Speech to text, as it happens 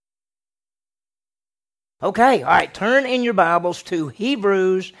Okay, all right, turn in your Bibles to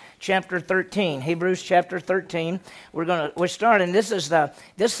Hebrews chapter 13. Hebrews chapter 13. We're starting. This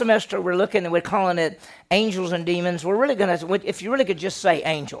semester we're looking and we're calling it Angels and Demons. We're really going to, if you really could just say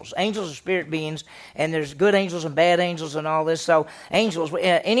angels. Angels are spirit beings, and there's good angels and bad angels and all this. So angels,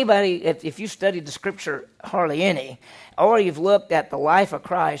 anybody, if you studied the scripture, hardly any, or you've looked at the life of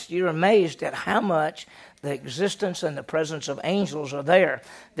Christ, you're amazed at how much the existence and the presence of angels are there.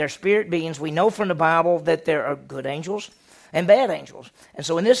 They're spirit beings. We know from the Bible that there are good angels and bad angels. And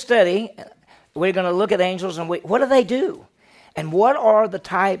so in this study, we're going to look at angels and what do they do? And what are the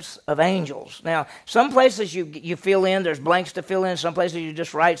types of angels? Now, some places you fill in, there's blanks to fill in. Some places you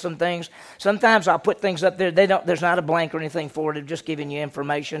just write some things. Sometimes I'll put things up there. There's not a blank or anything for it. I'm just giving you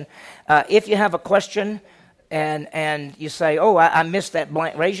information. If you have a question, and you say, oh, I missed that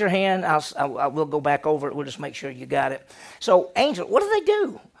blank, raise your hand. We'll go back over it. We'll just make sure you got it. So angels, what do they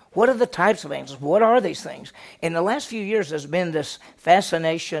do? What are the types of angels? What are these things? In the last few years, there's been this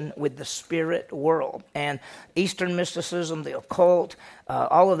fascination with the spirit world and Eastern mysticism, the occult,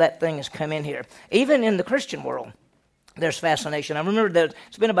 all of that thing has come in here. Even in the Christian world, there's fascination. I remember that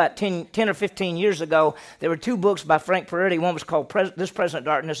it's been about 10 or 15 years ago, there were two books by Frank Peretti. One was called This Present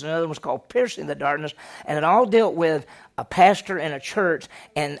Darkness, and another one was called Piercing the Darkness, and it all dealt with a pastor in a church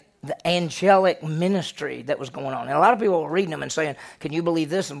and the angelic ministry that was going on. And a lot of people were reading them and saying, can you believe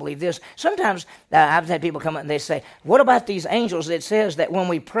this and believe this? Sometimes I've had people come up and they say, what about these angels? It says that when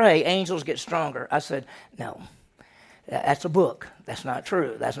we pray, angels get stronger. I said, no. That's a book. That's not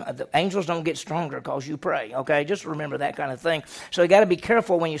true. The angels don't get stronger because you pray, okay? Just remember that kind of thing. So you got to be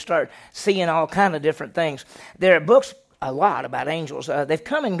careful when you start seeing all kind of different things. There are books a lot about angels. They've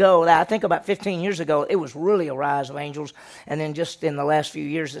come and go. I think about 15 years ago, it was really a rise of angels. And then just in the last few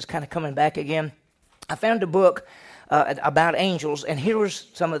years, it's kind of coming back again. I found a book about angels, and here was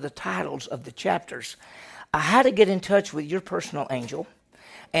some of the titles of the chapters. How to get in touch with your personal angel,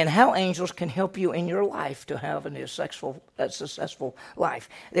 and how angels can help you in your life to have a successful life.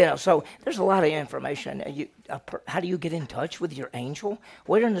 So there's a lot of information. How do you get in touch with your angel?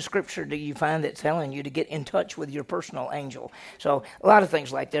 Where in the scripture do you find it telling you to get in touch with your personal angel? So a lot of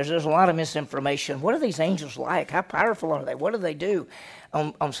things like this. There's a lot of misinformation. What are these angels like? How powerful are they? What do they do?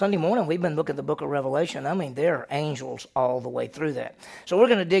 On Sunday morning, we've been looking at the book of Revelation. I mean, there are angels all the way through that. So we're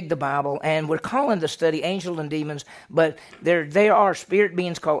going to dig the Bible, and we're calling the study Angels and Demons, but they are spirit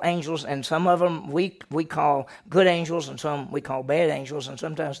beings called angels, and some of them we call good angels, and some we call bad angels, and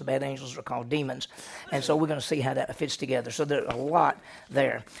sometimes the bad angels are called demons. And so we're going to see how that fits together. So there's a lot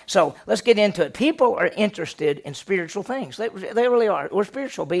there. So let's get into it. People are interested in spiritual things. They really are. We're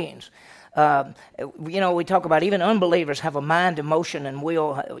spiritual beings. We talk about even unbelievers have a mind, emotion, and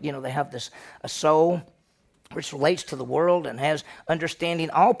will. They have a soul which relates to the world and has understanding.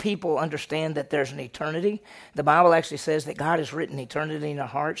 All people understand that there's an eternity. The Bible actually says that God has written eternity in our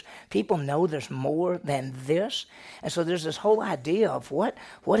hearts. People know there's more than this. And so there's this whole idea of what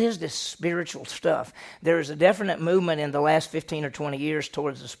is this spiritual stuff. There is a definite movement in the last 15 or 20 years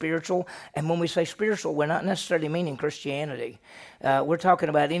towards the spiritual. And when we say spiritual, we're not necessarily meaning Christianity. We're talking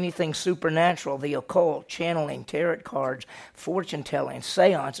about anything supernatural, the occult, channeling, tarot cards, fortune telling,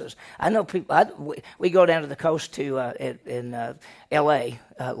 seances. I know people, we go down to the coast to in L.A.,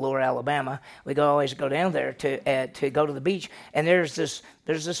 Lower Alabama. We always go down there to go to the beach, and there's this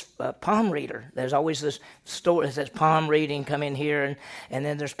palm reader. There's always this story that says palm reading, come in here, and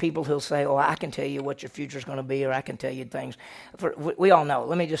then there's people who'll say, oh, I can tell you what your future's going to be, or I can tell you things. We all know.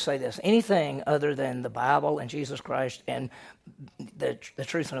 Let me just say this. Anything other than the Bible and Jesus Christ and the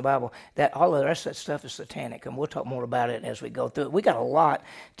truth in the Bible, that all of the rest of that stuff is satanic, and we'll talk more about it as we go through it. We got a lot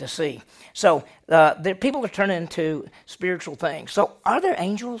to see. So people are turning to spiritual things. So are there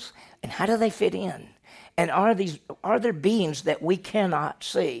angels, and how do they fit in? And are there beings that we cannot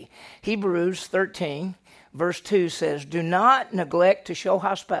see? Hebrews 13, verse 2 says, do not neglect to show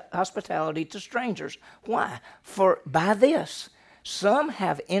hospitality to strangers. Why? For by this some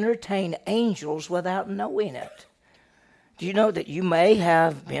have entertained angels without knowing it. Do you know that you may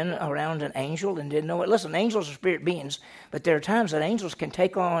have been around an angel and didn't know it? Listen, angels are spirit beings, but there are times that angels can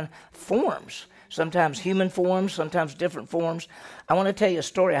take on forms, sometimes human forms, sometimes different forms. I want to tell you a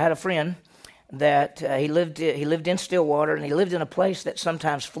story. I had a friend that he lived in Stillwater, and he lived in a place that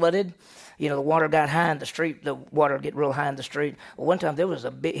sometimes flooded. The water got high in the street. The water would get real high in the street. Well, one time there was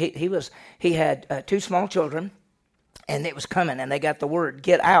he had two small children. And it was coming, and they got the word,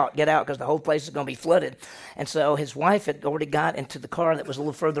 get out, because the whole place is going to be flooded. And so his wife had already got into the car that was a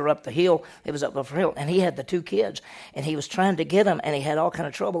little further up the hill. It was up the hill, and he had the 2 kids, and he was trying to get them, and he had all kind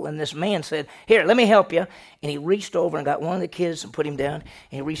of trouble. And this man said, here, let me help you. And he reached over and got one of the kids and put him down,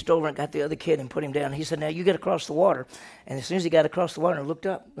 and he reached over and got the other kid and put him down. And he said, now you get across the water. And as soon as he got across the water and looked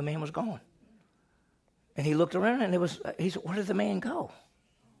up, the man was gone. And he looked around, and he said, where did the man go?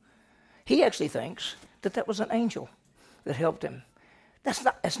 He actually thinks that was an angel that helped him.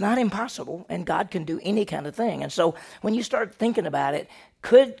 It's not impossible, and God can do any kind of thing. And so when you start thinking about it,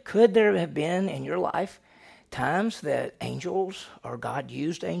 could there have been in your life times that angels or God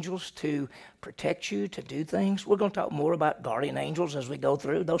used angels to protect you, to do things? We're going to talk more about guardian angels as we go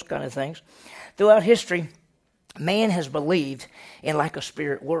through those kind of things. Throughout history, man has believed in like a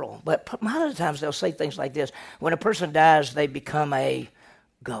spirit world. But a lot of the times they'll say things like this. When a person dies, they become a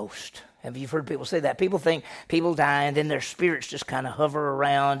ghost. Have you heard people say that? People think people die and then their spirits just kind of hover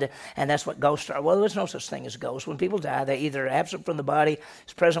around, and that's what ghosts are. Well, there's no such thing as ghosts. When people die, they either are absent from the body,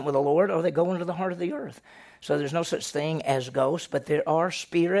 is present with the Lord, or they go into the heart of the earth. So there's no such thing as ghosts, but there are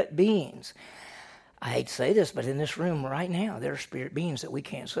spirit beings. I hate to say this, but in this room right now, there are spirit beings that we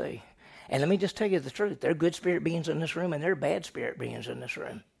can't see. And let me just tell you the truth. There are good spirit beings in this room, and there are bad spirit beings in this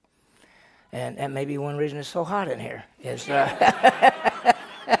room. And that may be one reason it's so hot in here. Is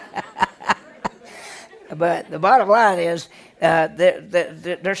But the bottom line is, they're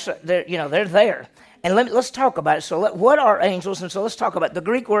there. And let's talk about it. So what are angels? And so let's talk about it. The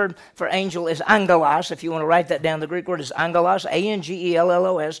Greek word for angel is angelos. If you want to write that down, the Greek word is angelos,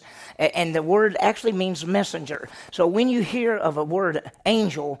 A-N-G-E-L-L-O-S. And the word actually means messenger. So when you hear of a word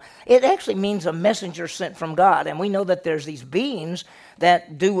angel, it actually means a messenger sent from God. And we know that there's these beings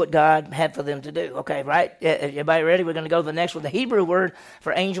that do what God had for them to do. Okay, right? Everybody ready? We're going to go to the next one. The Hebrew word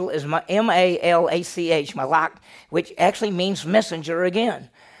for angel is M-A-L-A-C-H, malak, which actually means messenger again.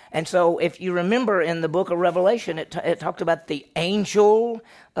 And so if you remember in the book of Revelation, it talked about the angel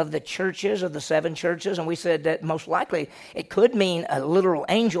of the churches, of the 7 churches, and we said that most likely it could mean a literal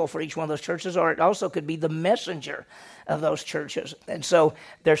angel for each one of those churches, or it also could be the messenger of those churches. And so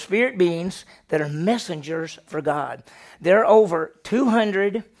they're spirit beings that are messengers for God. There are over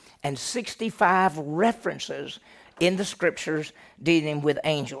 265 references in the scriptures dealing with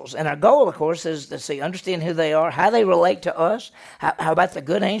angels. And our goal, of course, is to understand who they are, how they relate to us, how about the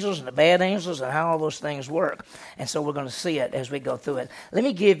good angels and the bad angels, and how all those things work. And so we're going to see it as we go through it. Let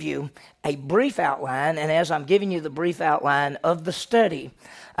me give you a brief outline, and as I'm giving you the brief outline of the study,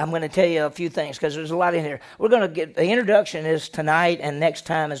 I'm going to tell you a few things because there's a lot in here. We're going to get the introduction is tonight and next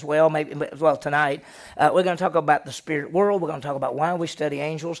time as well. Tonight we're going to talk about the spirit world. We're going to talk about why we study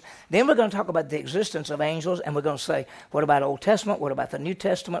angels. Then we're going to talk about the existence of angels, and we're going to say, what about Old Testament? What about the New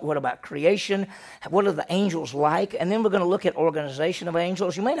Testament? What about creation? What are the angels like? And then we're going to look at organization of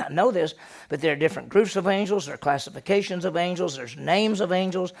angels. You may not know this, but there are different groups of angels. There are classifications of angels. There's names of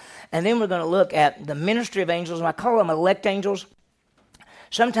angels. And then we're going to look at the ministry of angels. And I call them elect angels.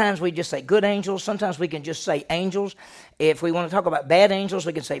 Sometimes we just say good angels. Sometimes we can just say angels. If we want to talk about bad angels,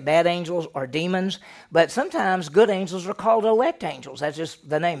 we can say bad angels or demons. But sometimes good angels are called elect angels. That's just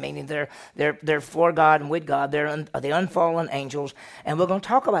the name, meaning they're for God and with God. They're the unfallen angels. And we're going to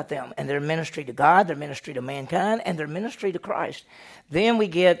talk about them and their ministry to God, their ministry to mankind, and their ministry to Christ. Then we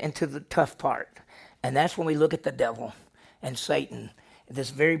get into the tough part. And that's when we look at the devil and Satan. This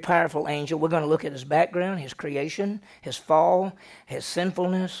very powerful angel. We're going to look at his background, his creation, his fall, his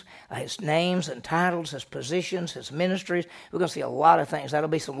sinfulness, his names and titles, his positions, his ministries. We're going to see a lot of things. That'll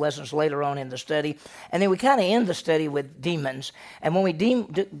be some lessons later on in the study. And then we kind of end the study with demons. And when we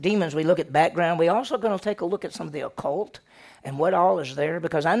demons, we look at background. We're also going to take a look at some of the occult and what all is there,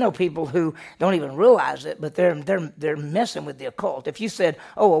 because I know people who don't even realize it, but they're messing with the occult. If you said,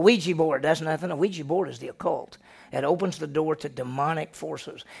 oh, a Ouija board, that's nothing. A Ouija board is the occult. It opens the door to demonic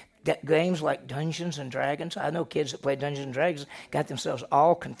forces. Games like Dungeons and Dragons. I know kids that play Dungeons and Dragons got themselves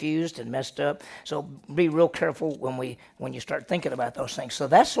all confused and messed up. So be real careful when you start thinking about those things. So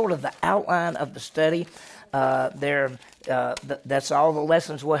that's sort of the outline of the study. That's all the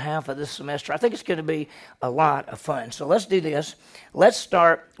lessons we'll have for this semester. I think it's going to be a lot of fun. So let's do this. Let's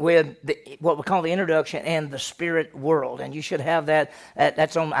start with what we call the introduction and the spirit world. And you should have that.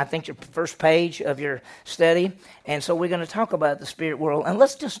 That's on, I think, your first page of your study. And so we're going to talk about the spirit world. And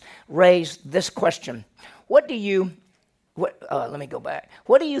let's just raise this question. Let me go back.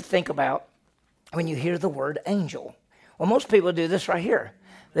 What do you think about when you hear the word angel? Well, most people do this right here.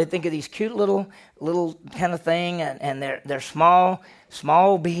 They think of these cute little kind of thing, and they're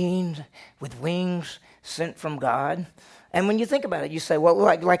small beings with wings sent from God. And when you think about it, you say, well,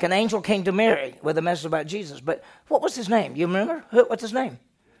 like an angel came to Mary with a message about Jesus. But what was his name? You remember? What's his name?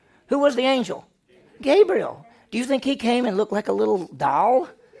 Who was the angel? Gabriel. Do you think he came and looked like a little doll?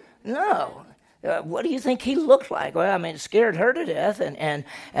 No. What do you think he looked like? Well, I mean, it scared her to death. And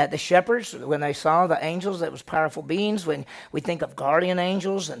the shepherds, when they saw the angels, that was powerful beings. When we think of guardian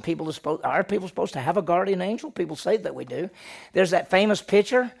angels, and are people supposed to have a guardian angel? People say that we do. There's that famous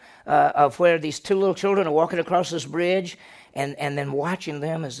picture of where these two little children are walking across this bridge, and then watching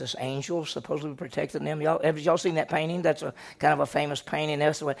them as this angel supposedly protecting them. Have y'all seen that painting? That's a kind of a famous painting.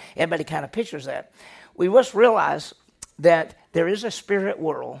 That's what everybody kind of pictures that. We must realize that there is a spirit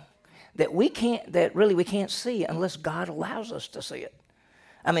world that we can't see unless God allows us to see it.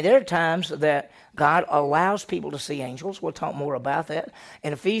 I mean, there are times that God allows people to see angels. We'll talk more about that.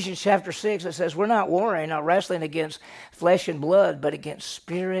 In Ephesians chapter 6, it says, we're not warring, not wrestling against flesh and blood, but against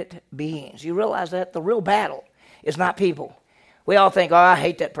spirit beings. You realize that? The real battle is not people. We all think, oh, I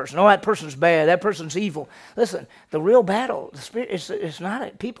hate that person. Oh, that person's bad. That person's evil. Listen, the real battle, the spirit, it's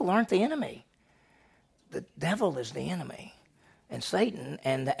not, people aren't the enemy. The devil is the enemy. And Satan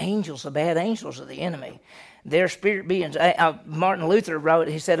and the angels, the bad angels, are the enemy. They're spirit beings. Martin Luther wrote,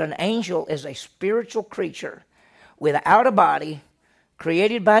 he said, an angel is a spiritual creature without a body,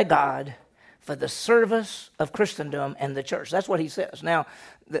 created by God for the service of Christendom and the church. That's what he says. Now,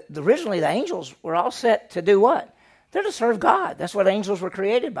 originally the angels were all set to do what? They're to serve God. That's what angels were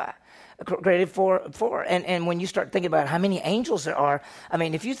created for. And when you start thinking about how many angels there are, I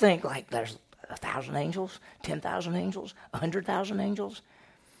mean, if you think like there's 1,000 angels, 10,000 angels, 100,000 angels,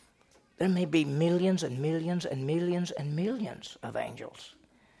 there may be millions and millions and millions and millions of angels.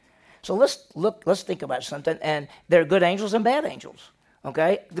 So let's think about something. And there are good angels and bad angels.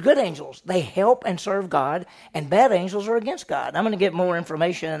 Okay? The good angels, they help and serve God, and bad angels are against God. I'm going to get more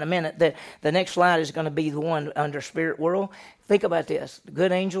information in a minute. The next slide is going to be the one under spirit world. Think about this.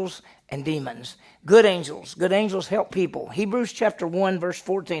 Good angels and demons. Good angels help people. Hebrews chapter 1, verse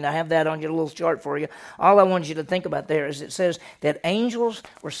 14. I have that on your little chart for you. All I want you to think about there is it says that angels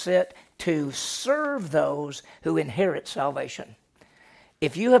were set to serve those who inherit salvation.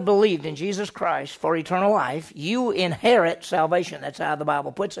 If you have believed in Jesus Christ for eternal life, you inherit salvation. That's how the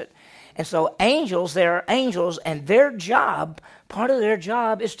Bible puts it. And so angels, there are angels, and their job, part of their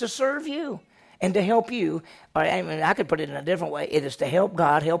job is to serve you and to help you. Or, I mean, I could put it in a different way. It is to help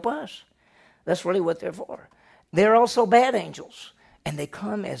God help us. That's really what they're for. They're also bad angels, and they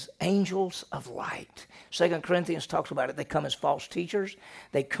come as angels of light. 2 Corinthians talks about it. They come as false teachers.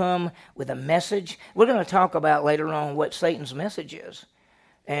 They come with a message. We're going to talk about later on what Satan's message is.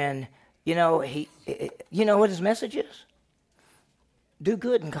 And, you know what his message is? Do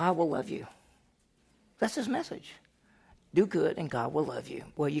good and God will love you. That's his message. Do good and God will love you.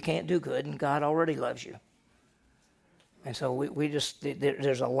 Well, you can't do good and God already loves you. And so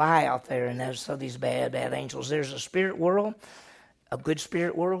there's a lie out there, and there's these bad angels. There's a spirit world, a good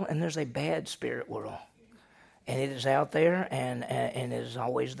spirit world, and there's a bad spirit world. And it is out there, and it is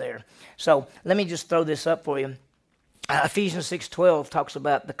always there. So let me just throw this up for you. Ephesians 6:12 talks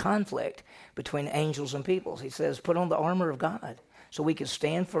about the conflict between angels and people. He says, put on the armor of God so we can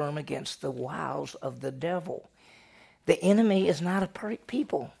stand firm against the wiles of the devil. The enemy is not a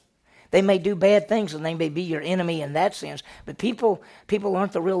people. They may do bad things and they may be your enemy in that sense, but people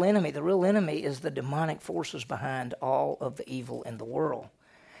aren't the real enemy. The real enemy is the demonic forces behind all of the evil in the world.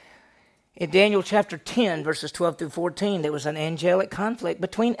 In Daniel chapter 10, verses 12 through 14, there was an angelic conflict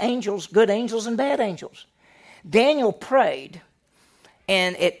between angels, good angels and bad angels. Daniel prayed,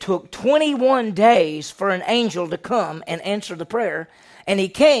 and it took 21 days for an angel to come and answer the prayer. And he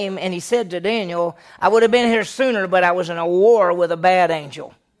came and he said to Daniel, I would have been here sooner, but I was in a war with a bad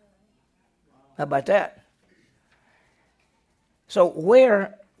angel. How about that? So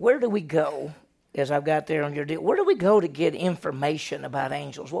where do we go, as I've got there on your deal, where do we go to get information about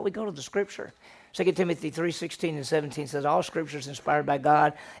angels? Well, we go to the Scripture. 2 Timothy 3:16 and 17 says, all Scripture is inspired by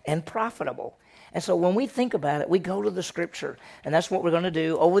God and profitable. And so when we think about it, we go to the Scripture. And that's what we're going to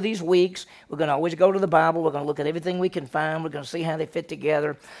do. Over these weeks, we're going to always go to the Bible. We're going to look at everything we can find. We're going to see how they fit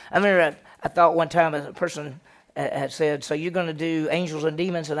together. I remember I thought one time a person had said, so you're going to do angels and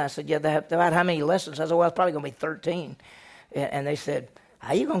demons? And I said, yeah, about how many lessons? I said, well, it's probably going to be 13. And they said, how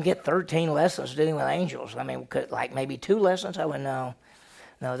are you going to get 13 lessons dealing with angels? I mean, like maybe 2 lessons? I went, no,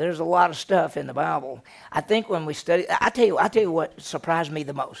 there's a lot of stuff in the Bible. I think when we study, I tell you what surprised me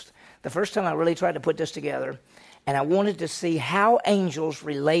the most. The first time I really tried to put this together, and I wanted to see how angels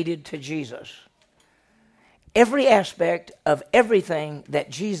related to Jesus. Every aspect of everything that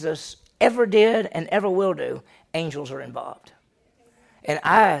Jesus ever did and ever will do, angels are involved. And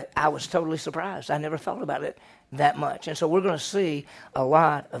I was totally surprised. I never thought about it that much. And so we're going to see a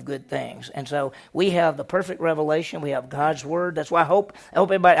lot of good things. And so we have the perfect revelation. We have God's Word. That's why I hope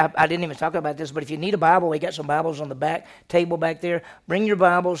everybody, I didn't even talk about this, but if you need a Bible, we got some Bibles on the back table back there. Bring your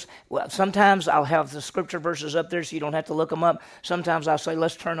Bibles. Well, sometimes I'll have the scripture verses up there so you don't have to look them up. Sometimes I'll say,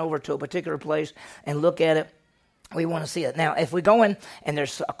 let's turn over to a particular place and look at it. We want to see it. Now, if we go in and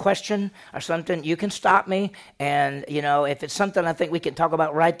there's a question or something, you can stop me. And, if it's something I think we can talk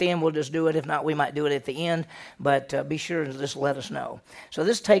about right then, we'll just do it. If not, we might do it at the end. But be sure to just let us know. So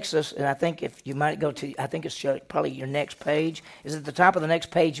this takes us, and I think if you might go to, I think it's probably your next page. Is at the top of the next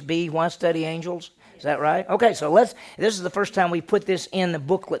page B, Why Study Angels? Is that right? Okay, so this is the first time we put this in the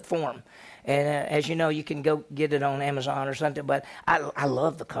booklet form. And as you know, you can go get it on Amazon or something. But I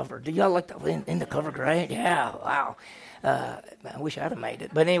love the cover. Do y'all like the cover? Great. Yeah. Wow. I wish I'd have made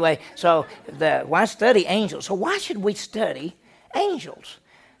it. But anyway, so why study angels? So why should we study angels?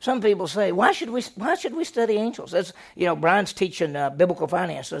 Some people say, why should we study angels? That's, Brian's teaching biblical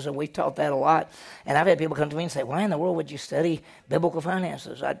finances, and we've taught that a lot. And I've had people come to me and say, why in the world would you study biblical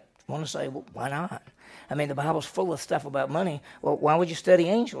finances? I want to say, well, why not? I mean, the Bible's full of stuff about money. Well, why would you study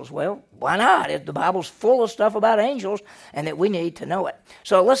angels? Well, why not? If the Bible's full of stuff about angels and that we need to know it.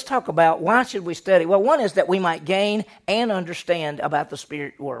 So let's talk about why should we study? Well, one is that we might gain and understand about the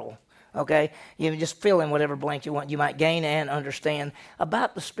spirit world. Okay? You just fill in whatever blank you want. You might gain and understand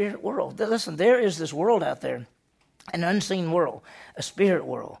about the spirit world. Listen, there is this world out there, an unseen world, a spirit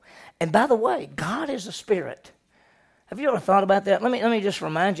world. And by the way, God is a spirit. Have you ever thought about that? Let me just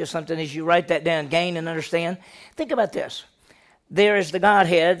remind you of something as you write that down, gain and understand. Think about this. There is the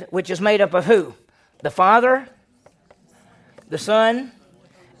Godhead, which is made up of who? The Father, the Son,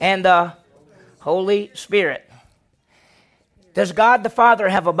 and the Holy Spirit. Does God the Father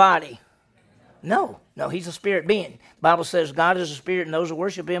have a body? No, he's a spirit being. The Bible says God is a spirit, and those who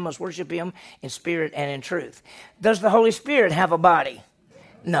worship him must worship him in spirit and in truth. Does the Holy Spirit have a body?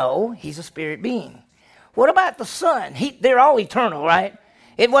 No, he's a spirit being. What about the Son? They're all eternal, right?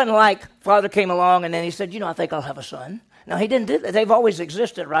 It wasn't like Father came along and then he said, I think I'll have a son. No, he didn't do that. They've always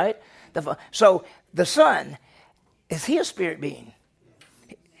existed, right? So the Son, is he a spirit being?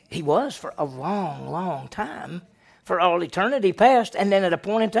 He was for a long, long time, for all eternity past. And then at a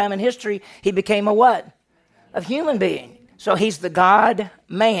point in time in history, he became a what? A human being. So he's the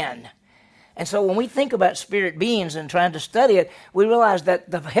God-man. And so when we think about spirit beings and trying to study it, we realize that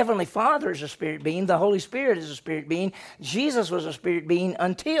the Heavenly Father is a spirit being, the Holy Spirit is a spirit being, Jesus was a spirit being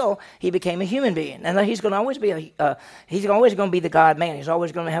until he became a human being. And he's going to always be he's always going to be the God-man. He's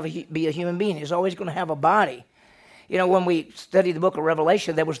always going to be a human being. He's always going to have a body. When we studied the book of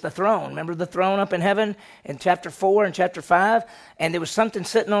Revelation, there was the throne. Remember the throne up in heaven in chapter 4 and chapter 5? And there was something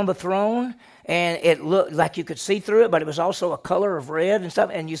sitting on the throne, and it looked like you could see through it, but it was also a color of red and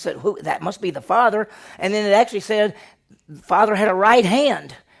stuff. And you said, that must be the Father. And then it actually said the Father had a right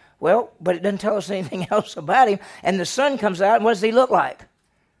hand. Well, but it doesn't tell us anything else about him. And the Son comes out, and what does he look like?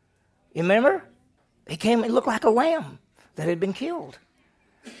 You remember? He looked like a lamb that had been killed.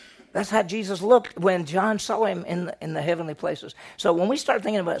 That's how Jesus looked when John saw him in the heavenly places. So when we start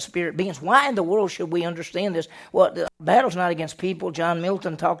thinking about spirit beings, why in the world should we understand this? Well, the battle's not against people. John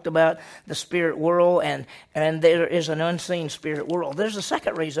Milton talked about the spirit world, and there is an unseen spirit world. There's a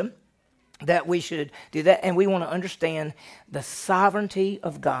second reason that we should do that, and we want to understand the sovereignty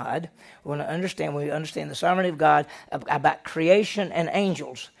of God. When we understand the sovereignty of God about creation and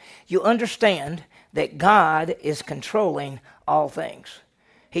angels, you understand that God is controlling all things.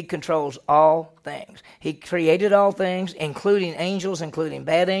 He controls all things. He created all things, including angels, including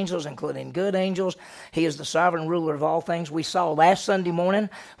bad angels, including good angels. He is the sovereign ruler of all things. We saw last Sunday morning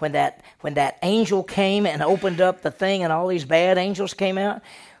when that angel came and opened up the thing and all these bad angels came out.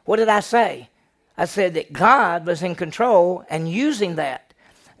 What did I say? I said that God was in control and using that.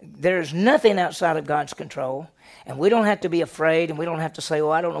 There's nothing outside of God's control. And we don't have to be afraid, and we don't have to say,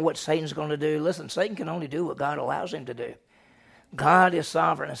 I don't know what Satan's going to do. Listen, Satan can only do what God allows him to do. God is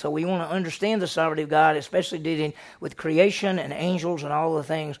sovereign, and so we want to understand the sovereignty of God, especially dealing with creation and angels and all the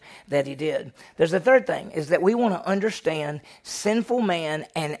things that he did. There's the third thing, is that we want to understand sinful man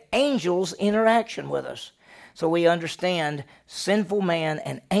and angels' interaction with us. So we understand sinful man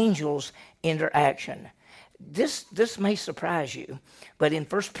and angels' interaction. This may surprise you, but in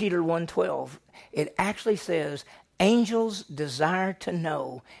 1 Peter 1:12, it actually says, angels desire to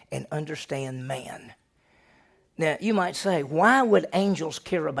know and understand man. Now, you might say, why would angels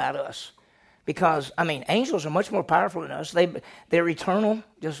care about us? Because, angels are much more powerful than us. They're eternal.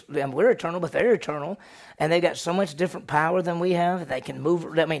 We're eternal, but they're eternal. And they've got so much different power than we have. They can move.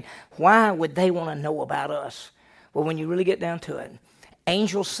 Why would they want to know about us? Well, when you really get down to it,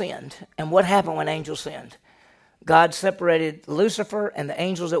 angels sinned. And what happened when angels sinned? God separated Lucifer and the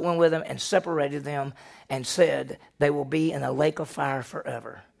angels that went with him and separated them and said they will be in a lake of fire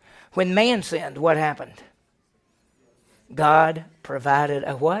forever. When man sinned, what happened? God provided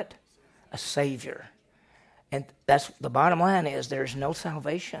a what? A Savior. And that's the bottom line is there's no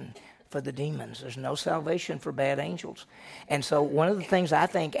salvation for the demons. There's no salvation for bad angels. And so one of the things I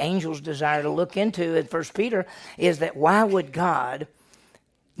think angels desire to look into in 1 Peter is that why would God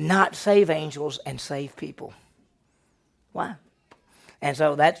not save angels and save people? Why? And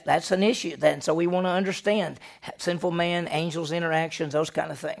so that's an issue. And so we want to understand sinful man, angels' interactions, those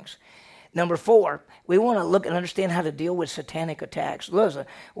kind of things. Number 4, we want to look and understand how to deal with satanic attacks. Listen,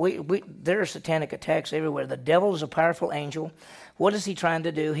 there are satanic attacks everywhere. The devil is a powerful angel. What is he trying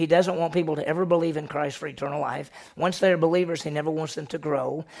to do? He doesn't want people to ever believe in Christ for eternal life. Once they're believers, he never wants them to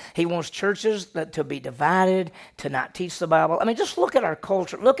grow. He wants churches to be divided, to not teach the Bible. I mean, just look at our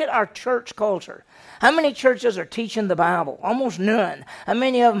culture. Look at our church culture. How many churches are teaching the Bible? Almost none. How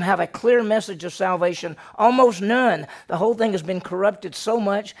many of them have a clear message of salvation? Almost none. The whole thing has been corrupted so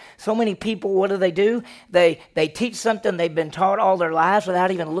much. So many people, what do? They teach something they've been taught all their lives without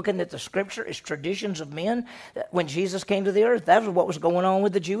even looking at the Scripture. It's traditions of men. When Jesus came to the earth, that was what was going on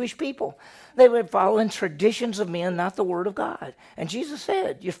with the Jewish people. They were following traditions of men, not the Word of God. And Jesus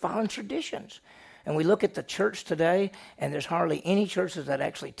said, you're following traditions. And we look at the church today, and there's hardly any churches that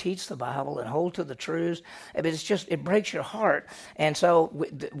actually teach the Bible and hold to the truths. I mean, it breaks your heart. And so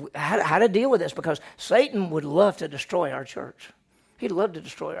how to deal with this? Because Satan would love to destroy our church. He'd love to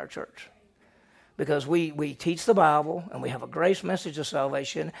destroy our church. Because we teach the Bible, and we have a grace message of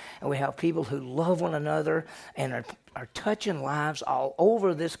salvation, and we have people who love one another and are touching lives all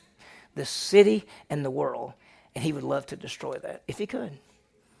over this city and the world. And he would love to destroy that if he could.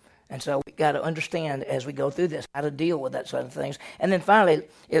 And so we got to understand as we go through this how to deal with that sort of things. And then finally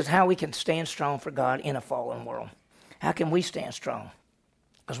is how we can stand strong for God in a fallen world. How can we stand strong?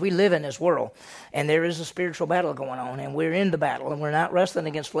 Because we live in this world, and there is a spiritual battle going on, and we're in the battle, and we're not wrestling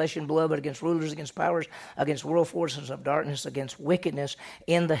against flesh and blood, but against rulers, against powers, against world forces of darkness, against wickedness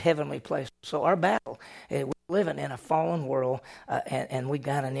in the heavenly place. So our battle, we're living in a fallen world, and we've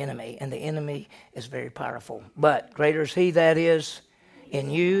got an enemy, and the enemy is very powerful. But greater is he that is in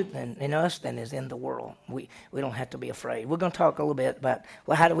you than in us than is in the world. We don't have to be afraid. We're going to talk a little bit about,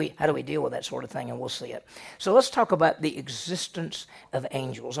 well, how do we deal with that sort of thing, and we'll see it. So let's talk about the existence of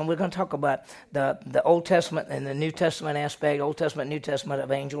angels, and we're going to talk about the Old Testament and the New Testament aspect, Old Testament, New Testament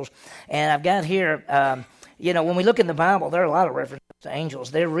of angels. And I've got here, when we look in the Bible, there are a lot of references to angels.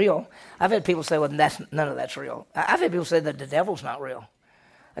 They're real. I've had people say, well, none of that's real. I've had people say that the devil's not real.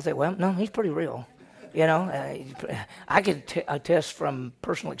 I say, well, no, he's pretty real. I can attest from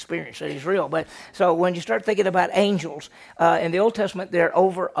personal experience that he's real. But so when you start thinking about angels, in the Old Testament, there are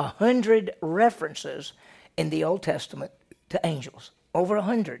over 100 references in the Old Testament to angels. Over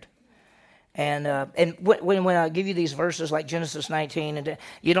 100. And when I give you these verses like Genesis 19, and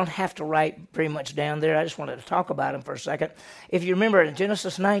you don't have to write very much down there. I just wanted to talk about them for a second. If you remember in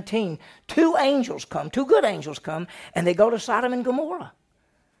Genesis 19, two good angels come, and they go to Sodom and Gomorrah.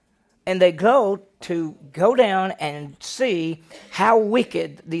 And they go down and see how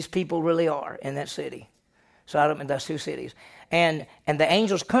wicked these people really are in that city. Sodom and those two cities. And the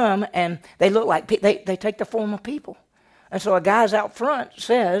angels come, and they look like, they take the form of people. And so a guy's out front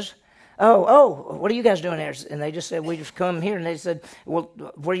says, oh, what are you guys doing here? And they just said, we just come here. And they said, well,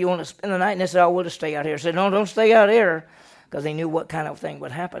 where do you want to spend the night? And they said, we'll just stay out here. I said, no, don't stay out here. Because they knew what kind of thing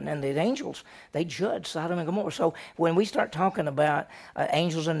would happen. And the angels, they judged Sodom and Gomorrah. So when we start talking about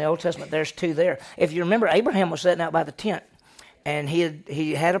angels in the Old Testament, there's two there. If you remember, Abraham was sitting out by the tent, and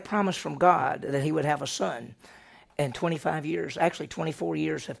he had a promise from God that he would have a son. And 24 years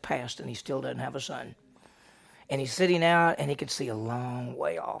have passed, and he still doesn't have a son. And he's sitting out, and he can see a long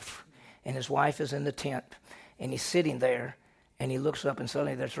way off. And his wife is in the tent, and he's sitting there, and he looks up, and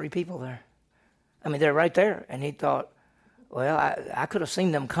suddenly there's 3 people there. I mean, they're right there. And he thought, well, I could have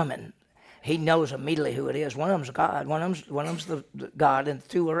seen them coming. He knows immediately who it is. One of them's God. One of them's the God, and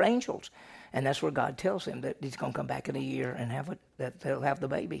 2 are angels. And that's where God tells him that he's going to come back in a year and that they'll have the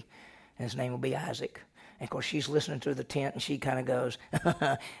baby. And his name will be Isaac. And, of course, she's listening through the tent, and she kind of goes,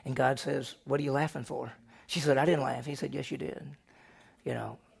 and God says, what are you laughing for? She said, I didn't laugh. He said, yes, you did.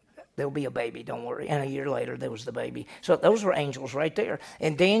 There'll be a baby, don't worry. And a year later, there was the baby. So those were angels right there.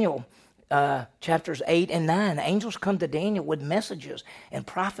 And Daniel, chapters 8 and 9, angels come to Daniel with messages and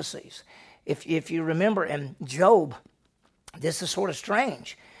prophecies. If you remember in Job, this is sort of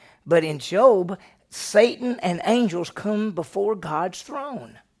strange, but in Job, Satan and angels come before God's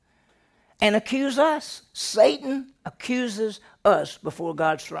throne and accuse us. Satan accuses us before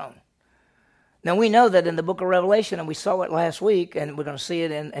God's throne. Now, we know that in the book of Revelation, and we saw it last week, and we're going to see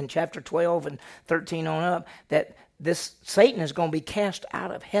it in chapter 12 and 13 on up, that this Satan is going to be cast out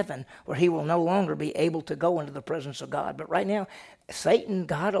of heaven, where he will no longer be able to go into the presence of God. But right now,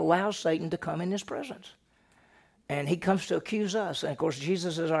 God allows Satan to come in his presence. And he comes to accuse us. And, of course,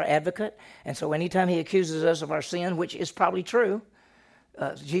 Jesus is our advocate. And so anytime he accuses us of our sin, which is probably true,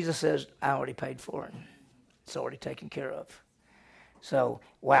 Jesus says, I already paid for it. It's already taken care of. So,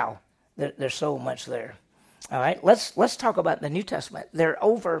 wow. There's so much there. All right, let's talk about the New Testament. There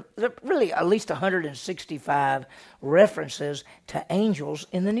are really at least 165 references to angels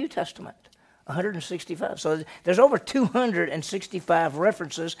in the New Testament. 165. So there's over 265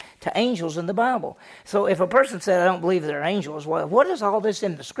 references to angels in the Bible. So if a person said, I don't believe they're angels, well, what is all this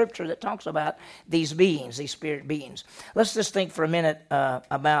in the Scripture that talks about these beings, these spirit beings? Let's just think for a minute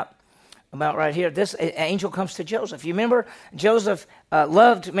about right here. This angel comes to Joseph. You remember Joseph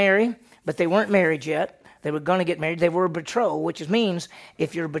loved Mary, but they weren't married yet. They were going to get married. They were betrothed, which means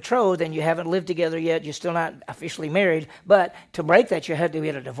if you're betrothed and you haven't lived together yet, you're still not officially married. But to break that, you had to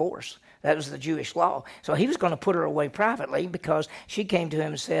get a divorce. That was the Jewish law. So he was going to put her away privately because she came to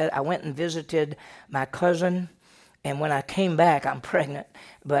him and said, I went and visited my cousin, and when I came back, I'm pregnant.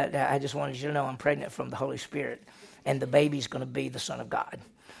 But I just wanted you to know I'm pregnant from the Holy Spirit, and the baby's going to be the Son of God.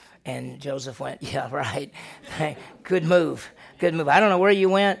 And Joseph went, yeah, right. Good move. Good move. I don't know where you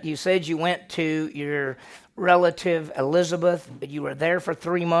went. You said you went to your relative Elizabeth, but you were there for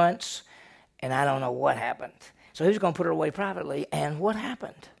 3 months, and I don't know what happened. So he was going to put her away privately, and what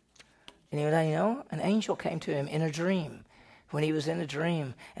happened? And you know, an angel came to him in a dream when he was in a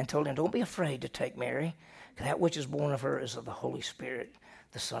dream and told him, don't be afraid to take Mary, because that which is born of her is of the Holy Spirit,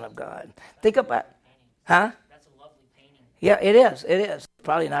 the Son of God. Think about, huh? Yeah, it is. It is.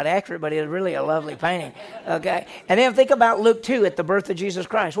 Probably not accurate, but it's really a lovely painting. Okay. And then think about Luke 2 at the birth of Jesus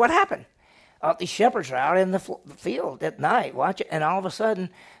Christ. What happened? These shepherds are out in the field at night, watch it, and all of a sudden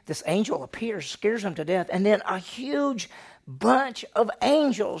this angel appears, scares them to death, and then a huge bunch of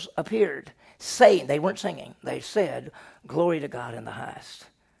angels appeared, saying, they weren't singing, they said, glory to God in the highest.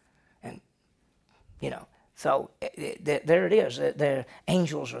 And, so there it is. The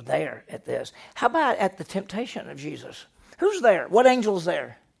angels are there at this. How about at the temptation of Jesus? Who's there? What angel is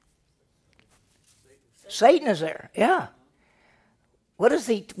there? Satan is there, yeah. What does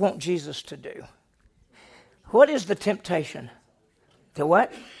he want Jesus to do? What is the temptation? To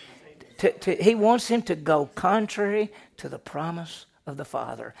what? He wants him to go contrary to the promise of the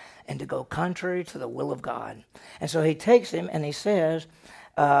Father and to go contrary to the will of God. And so he takes him and he says,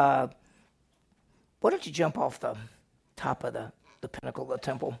 why don't you jump off the top of the pinnacle of the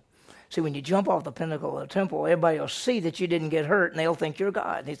temple? See, when you jump off the pinnacle of the temple, everybody will see that you didn't get hurt, and they'll think you're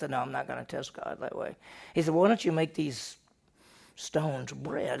God. And he said, no, I'm not going to test God that way. He said, why don't you make these stones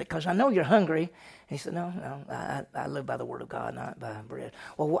bread? Because I know you're hungry. And he said, no, I live by the word of God, not by bread.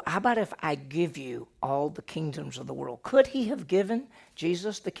 Well, how about if I give you all the kingdoms of the world? Could he have given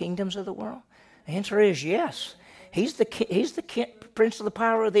Jesus the kingdoms of the world? The answer is yes. He's the prince of the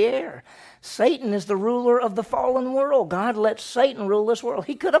power of the air. Satan is the ruler of the fallen world. God lets Satan rule this world.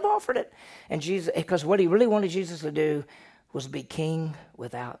 He could have offered it. And Jesus, because what he really wanted Jesus to do was be king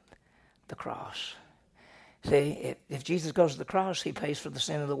without the cross. See, if Jesus goes to the cross, he pays for the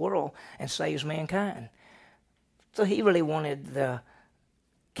sin of the world and saves mankind. So he really wanted the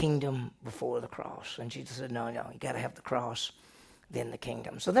kingdom before the cross. And Jesus said, no, you got to have the cross, then the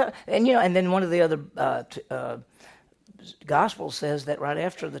kingdom. So that, and then one of the other Gospel says that right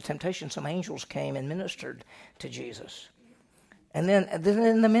after the temptation, some angels came and ministered to Jesus. And then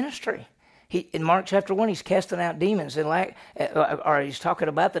in the ministry, in Mark chapter 1, he's casting out demons, or he's talking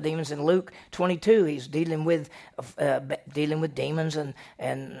about the demons. In Luke 22, he's dealing with demons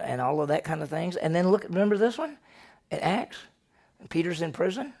and all of that kind of things. And then remember this one in Acts, Peter's in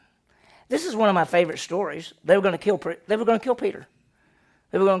prison. This is one of my favorite stories. They were going to kill Peter. They were going to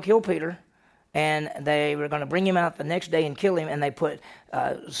kill Peter. And they were going to bring him out the next day and kill him, and they put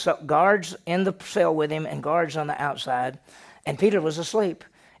guards in the cell with him and guards on the outside. And Peter was asleep,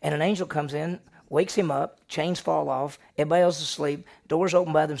 and an angel comes in, wakes him up, chains fall off, everybody else is asleep, doors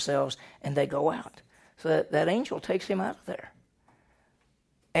open by themselves, and they go out. So that angel takes him out of there.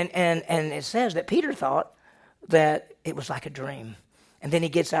 And it says that Peter thought that it was like a dream. And then he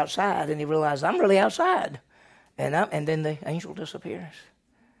gets outside, and he realizes, I'm really outside. And then the angel disappears.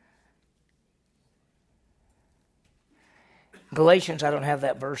 Galatians, I don't have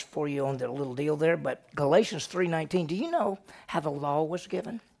that verse for you on the little deal there, but Galatians 3:19, do you know how the law was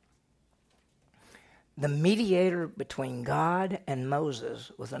given? The mediator between God and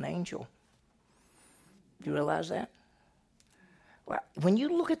Moses was an angel. Do you realize that? Well, when you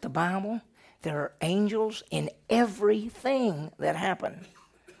look at the Bible, There are angels in everything that happened.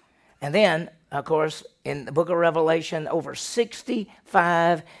 And then, of course, in the book of Revelation, over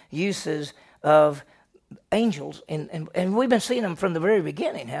 65 uses of angels. And we've been seeing them from the very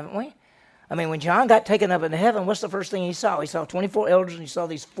beginning, haven't we? I mean, when John got taken up into heaven, what's the first thing he saw? He saw 24 elders, and he saw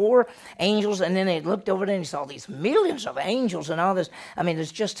these 4 angels, and then he looked over there, and he saw these millions of angels and all this. I mean,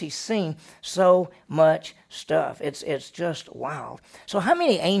 he's seen so much stuff. It's just wild. So how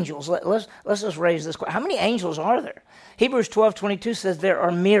many angels, let's just raise this question. How many angels are there? Hebrews 12:22 says there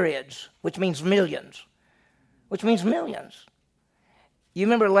are myriads, which means millions. You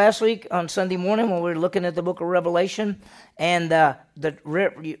remember last week on Sunday morning when we were looking at the book of Revelation, and the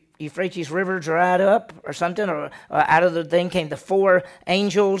Euphrates River dried up or something, or out of the thing came the 4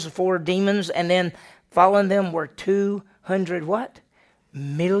 angels, 4 demons, and then following them were 200 what?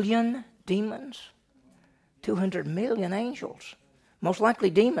 Million demons? 200 million angels, most likely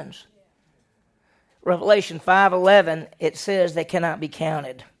demons. Revelation 5:11, it says they cannot be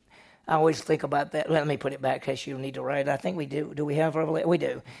counted. I always think about that. Let me put it back in case you need to write it. I think we do. Do we have Revelation? We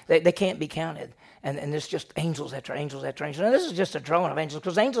do. They can't be counted. And there's just angels after angels after angels. Now, this is just a drawing of angels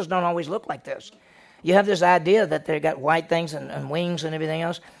because angels don't always look like this. You have this idea that they've got white things and wings and everything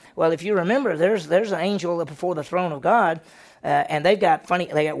else. Well, if you remember, there's an angel before the throne of God, and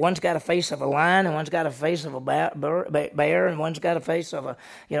one's got a face of a lion, and one's got a face of a bear, and one's got a face of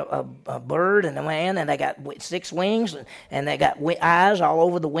a bird and a man, and they got 6 wings, and they got eyes all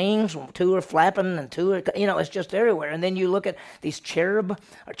over the wings. 2 are flapping, and 2 are, it's just everywhere. And then you look at these cherub,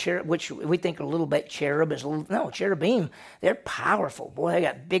 which we think a little bit cherub is cherubim. They're powerful. Boy, they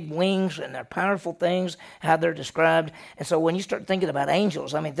got big wings, and they're powerful things, how they're described. And so when you start thinking about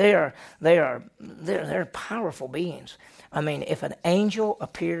angels, I mean, they're powerful beings. I mean, if an angel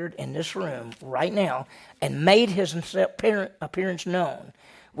appeared in this room right now and made his appearance known,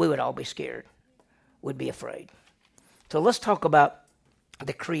 we would all be scared. We'd be afraid. So let's talk about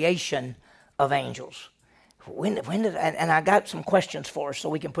the creation of angels. When did and I got some questions for us, so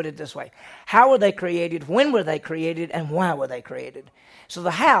we can put it this way. How were they created? When were they created? And why were they created? So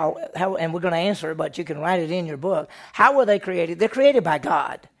the how, and we're going to answer it, but you can write it in your book. How were they created? They're created by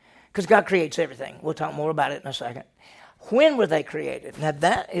God, because God creates everything. We'll talk more about it in a second. When were they created? Now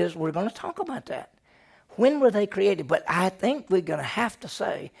we're going to talk about that. When were they created? But I think we're going to have to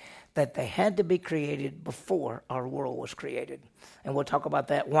say that they had to be created before our world was created. And we'll talk about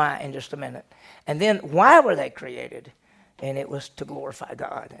that why in just a minute. And then why were they created? And it was to glorify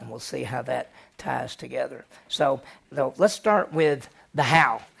God. And we'll see how that ties together. So let's start with the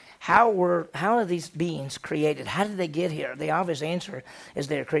how. How are these beings created? How did they get here? The obvious answer is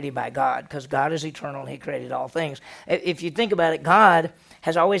they're created by God, because God is eternal and he created all things. If you think about it, God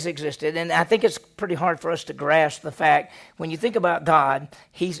has always existed, and I think it's pretty hard for us to grasp the fact, when you think about God,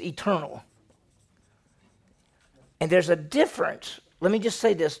 he's eternal. And there's a difference. Let me just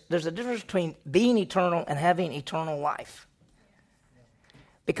say this. There's a difference between being eternal and having eternal life.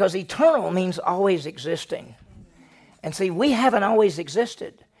 Because eternal means always existing. And see, we haven't always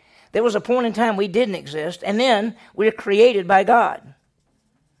existed. There was a point in time we didn't exist, and then we were created by God.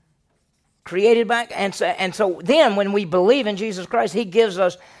 And so then when we believe in Jesus Christ, he gives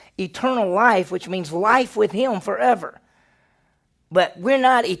us eternal life, which means life with him forever. But we're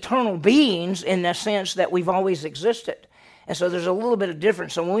not eternal beings in the sense that we've always existed. And so there's a little bit of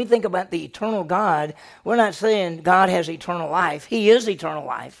difference. So when we think about the eternal God, we're not saying God has eternal life. He is eternal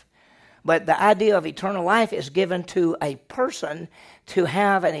life. But the idea of eternal life is given to a person to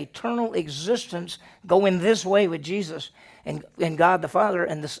have an eternal existence going this way with Jesus and God the Father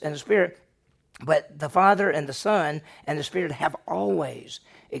and the Spirit. But the Father and the Son and the Spirit have always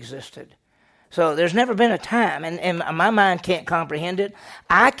existed. So there's never been a time, and my mind can't comprehend it.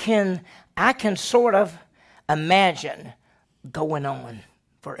 I can sort of imagine going on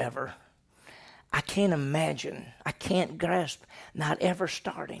forever. I can't imagine. I can't grasp not ever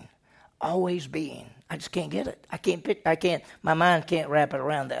starting. Always being. I just can't get it. My mind can't wrap it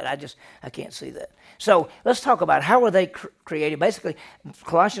around that. I can't see that. So let's talk about how were they created. Basically,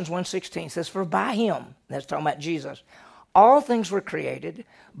 Colossians 1:16 says, for by him, that's talking about Jesus, all things were created,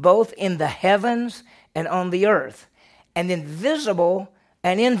 both in the heavens and on the earth, and then visible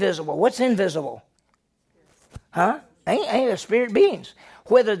and invisible. What's invisible? Ain't spirit beings.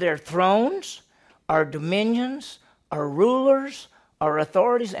 Whether they're thrones or dominions or rulers or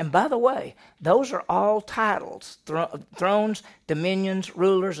authorities. And by the way, those are all titles. Thrones, dominions,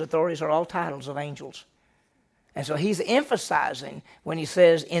 rulers, authorities are all titles of angels. And so he's emphasizing when he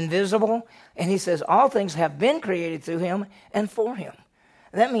says invisible, and he says all things have been created through him and for him.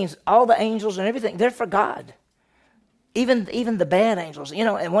 And that means all the angels and everything, they're for God. Even the bad angels.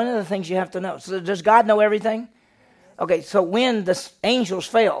 And one of the things you have to know, so does God know everything? Okay, so when the angels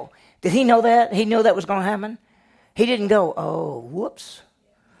fell, did he know that? He knew that was going to happen? He didn't go, oh, whoops.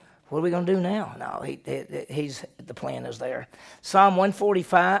 What are we going to do now? No, the plan is there. Psalm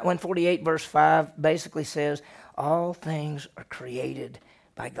 148, verse 5 basically says, all things are created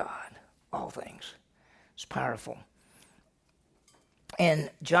by God. All things. It's powerful. And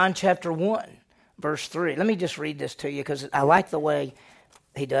John chapter 1, verse 3. Let me just read this to you because I like the way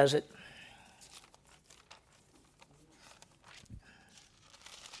he does it.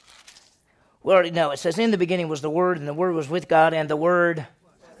 We already know. It says, in the beginning was the Word, and the Word was with God, and the Word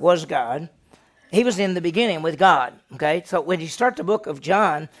was God. He was in the beginning with God. Okay? So when you start the book of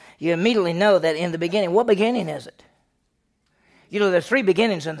John, you immediately know that in the beginning, what beginning is it? There's 3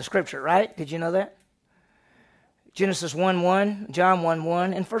 beginnings in the Scripture, right? Did you know that? Genesis 1:1, John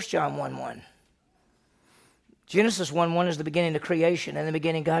 1:1, and 1 John 1:1. Genesis 1:1 is the beginning of creation. In the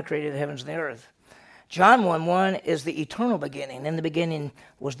beginning, God created the heavens and the earth. John 1:1 is the eternal beginning. In the beginning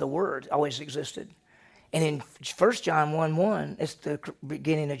was the Word, always existed. And in 1 John 1:1, it's the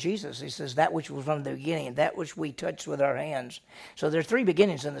beginning of Jesus. He says, that which was from the beginning, that which we touched with our hands. So there are 3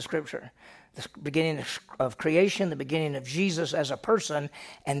 beginnings in the Scripture. The beginning of creation, the beginning of Jesus as a person,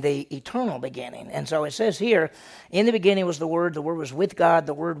 and the eternal beginning. And so it says here, in the beginning was the Word was with God,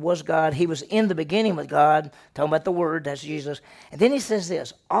 the Word was God. He was in the beginning with God, talking about the Word, that's Jesus. And then he says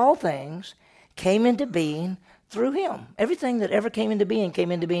this, all things came into being through him. Everything that ever came into being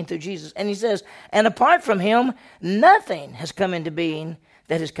through Jesus. And he says, and apart from him, nothing has come into being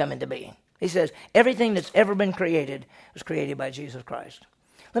that has come into being. He says, everything that's ever been created was created by Jesus Christ.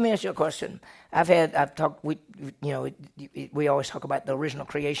 Let me ask you a question. We always talk about the original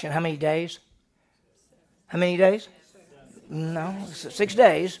creation. How many days? How many days? No, 6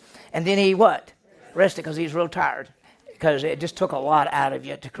 days. And then he what? Rested because he was real tired. Because it just took a lot out of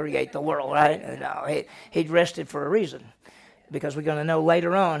you to create the world, right? No, he'd rested for a reason. Because we're going to know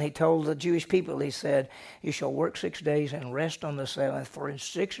later on, he told the Jewish people, he said, you shall work 6 days and rest on the 7th. For in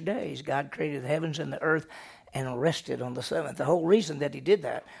 6 days God created the heavens and the earth and rested on the 7th. The whole reason that he did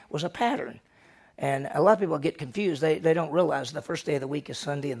that was a pattern. And a lot of people get confused. They don't realize the first day of the week is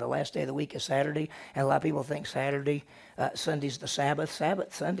Sunday and the last day of the week is Saturday. And a lot of people think Sunday's the Sabbath.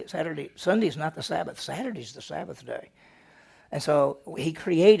 Sunday's not the Sabbath. Saturday's the Sabbath day. And so he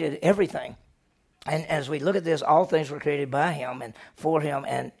created everything. And as we look at this, all things were created by him and for him,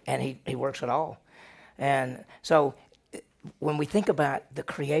 and he works it all. And so when we think about the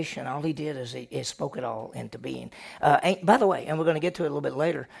creation, all he did is he spoke it all into being. By the way, and we're going to get to it a little bit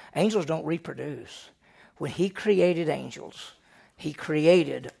later, angels don't reproduce. When he created angels, he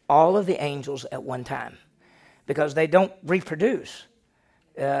created all of the angels at one time because they don't reproduce.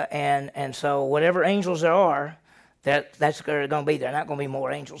 And so whatever angels there are, that's going to be there. Not going to be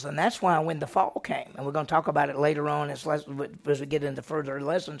more angels. And that's why when the fall came, and we're going to talk about it later on as we get into further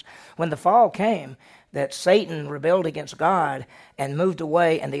lessons, when the fall came, that Satan rebelled against God and moved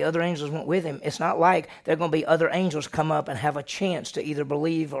away, and the other angels went with him. It's not like there are going to be other angels come up and have a chance to either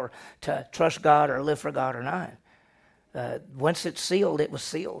believe or to trust God or live for God or not. Once it's sealed, it was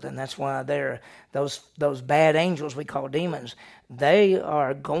sealed, and that's why those bad angels we call demons, they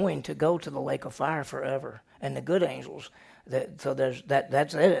are going to go to the lake of fire forever. And the good angels, that's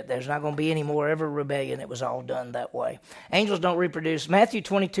it. There's not going to be any more ever rebellion. It was all done that way. Angels don't reproduce. Matthew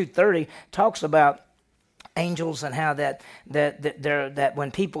 22:30 talks about angels and how that when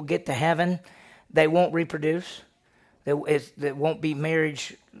people get to heaven, they won't reproduce. There won't be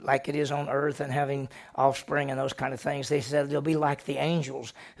marriage like it is on earth and having offspring and those kind of things. They said they'll be like the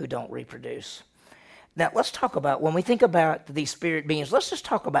angels who don't reproduce. Now, let's talk about, when we think about these spirit beings, let's just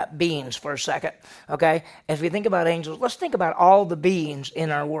talk about beings for a second, okay? As we think about angels, let's think about all the beings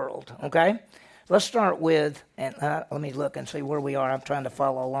in our world, okay? Let's start with, and let me look and see where we are. I'm trying to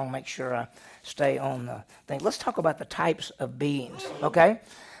follow along, make sure I stay on the thing. Let's talk about the types of beings, okay?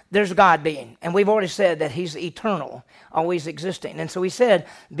 There's God being, and we've already said that he's eternal, always existing. And so we said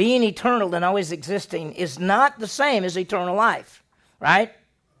being eternal and always existing is not the same as eternal life, right?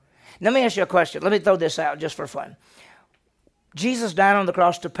 Let me ask you a question. Let me throw this out just for fun. Jesus died on the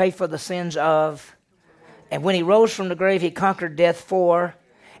cross to pay for the sins of, and when he rose from the grave, he conquered death for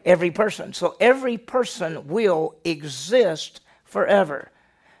every person. So every person will exist forever.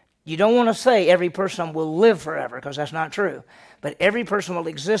 You don't want to say every person will live forever because that's not true. But every person will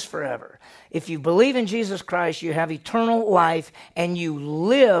exist forever. If you believe in Jesus Christ, you have eternal life and you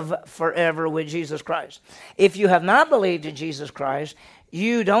live forever with Jesus Christ. If you have not believed in Jesus Christ,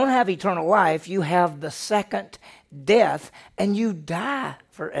 you don't have eternal life. You have the second death, and you die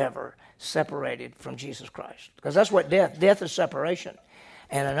forever separated from Jesus Christ. Because that's what death is separation.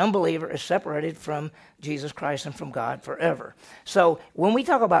 And an unbeliever is separated from Jesus Christ and from God forever. So when we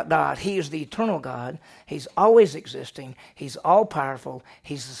talk about God, he is the eternal God. He's always existing. He's all-powerful.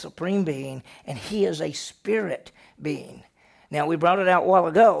 He's the supreme being, and he is a spirit being. Now, we brought it out a while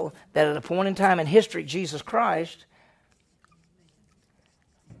ago that at a point in time in history, Jesus Christ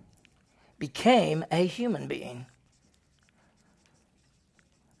became a human being.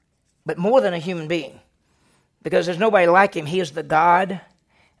 But more than a human being, because there's nobody like him. He is the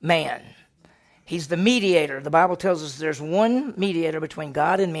God-man. He's the mediator. The Bible tells us there's one mediator between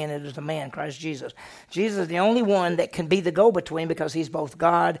God and man, and it is the man, Christ Jesus. Jesus is the only one that can be the go-between because he's both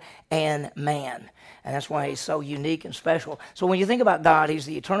God and man. And that's why he's so unique and special. So when you think about God, he's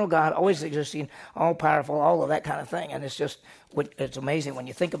the eternal God, always existing, all-powerful, all of that kind of thing. And it's amazing when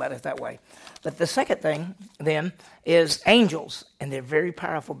you think about it that way. But the second thing, then, is angels. And they're very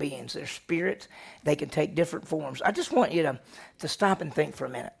powerful beings. They're spirits. They can take different forms. I just want you to stop and think for a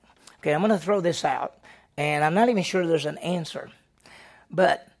minute. Okay, I'm going to throw this out. And I'm not even sure there's an answer.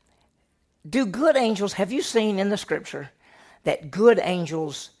 But do good angels, have you seen in the Scripture that good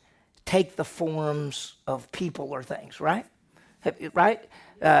angels take the forms of people or things, right? Right?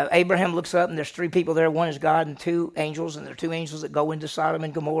 Abraham looks up and there's three people there. One is God and two angels, and there are two angels that go into Sodom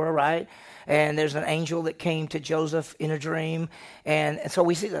and Gomorrah, right? And there's an angel that came to Joseph in a dream. And so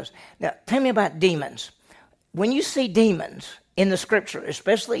we see those. Now, tell me about demons. When you see demons in the Scripture,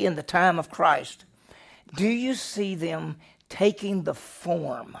 especially in the time of Christ, do you see them taking the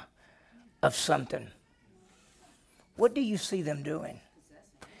form of something? What do you see them doing?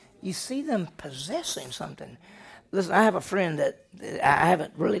 You see them possessing something. Listen, I have a friend that I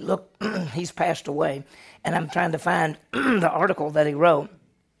haven't really looked. He's passed away, and I'm trying to find the article that he wrote.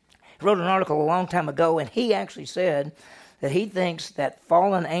 He wrote an article a long time ago, and he actually said that he thinks that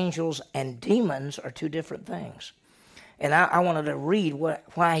fallen angels and demons are two different things. And I wanted to read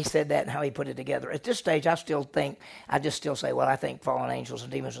why he said that and how he put it together. At this stage, I just still say, well, I think fallen angels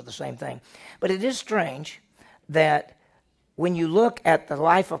and demons are the same thing. But it is strange that when you look at the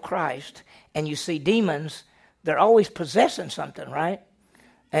life of Christ and you see demons, they're always possessing something, right?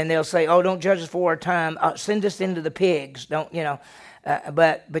 And they'll say, oh, don't judge us for our time. Send us into the pigs. Don't,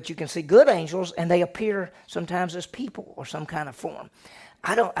 but you can see good angels, and they appear sometimes as people or some kind of form.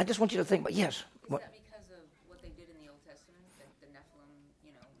 I just want you to think about, yes. Is that because of what they did in the Old Testament, the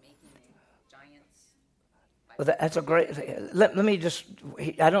Nephilim, making giants? Well, that's a great. Let me just.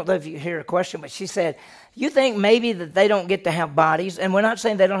 I don't know if you hear a question, but she said, "You think maybe that they don't get to have bodies?" And we're not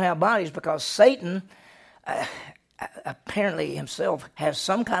saying they don't have bodies because Satan, apparently himself, has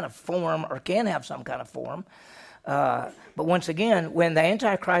some kind of form or can have some kind of form. But once again, when the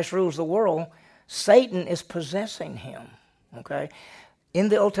Antichrist rules the world, Satan is possessing him. Okay, in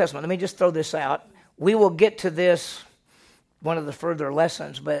the Old Testament. Let me just throw this out. We will get to this one of the further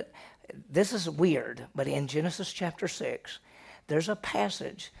lessons, but. This is weird, but in Genesis chapter 6, there's a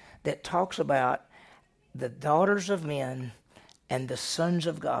passage that talks about the daughters of men and the sons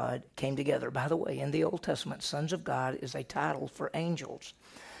of God came together. By the way, in the Old Testament, sons of God is a title for angels.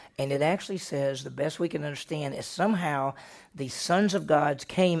 And it actually says, the best we can understand, is somehow the sons of God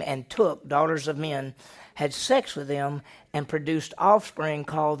came and took daughters of men, had sex with them, and produced offspring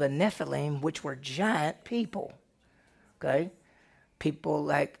called the Nephilim, which were giant people. Okay? People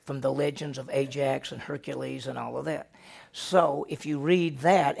like from the legends of Ajax and Hercules and all of that. So if you read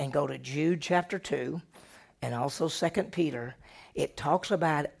that and go to Jude chapter 2 and also 2 Peter, it talks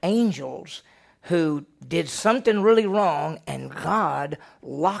about angels who did something really wrong and God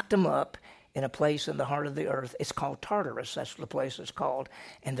locked them up in a place in the heart of the earth. It's called Tartarus. That's the place it's called.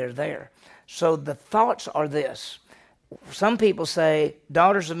 And they're there. So the thoughts are this. Some people say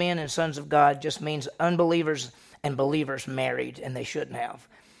daughters of men and sons of God just means unbelievers and believers married, and they shouldn't have.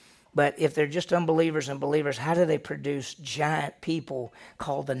 But if they're just unbelievers and believers, how do they produce giant people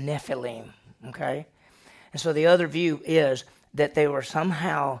called the Nephilim? Okay? And so the other view is that they were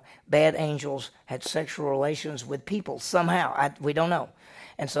somehow bad angels, had sexual relations with people. Somehow. We don't know.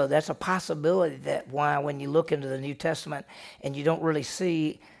 And so that's a possibility that why when you look into the New Testament and you don't really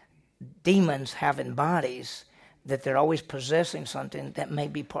see demons having bodies, that they're always possessing something that may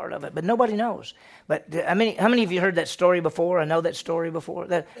be part of it. But nobody knows. But how many of you heard that story before? I know that story before.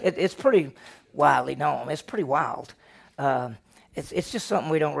 It's pretty widely known. It's pretty wild. It's just something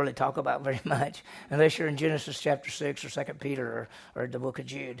we don't really talk about very much, unless you're in Genesis chapter 6 or 2 Peter or the book of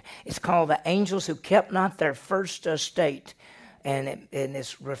Jude. It's called the angels who kept not their first estate. and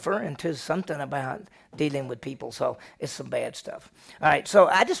it's referring to something about dealing with people. So it's some bad stuff. All right, so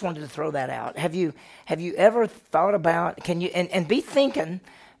I just wanted to throw that out. Have you ever thought about, can you, and be thinking,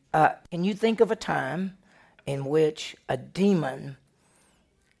 can you think of a time in which a demon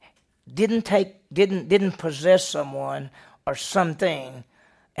didn't possess someone or something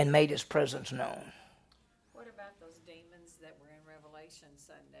and made its presence known? What about those demons that were in Revelation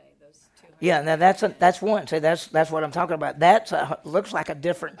Sunday? Those 200. Yeah, now that's one. See, that's what I'm talking about. That looks like a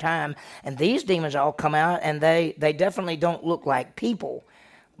different time, and these demons all come out, and they definitely don't look like people,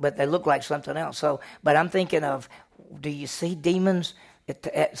 but they look like something else. So, but I'm thinking of, do you see demons,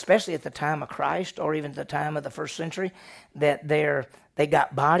 especially at the time of Christ, or even the time of the first century, that they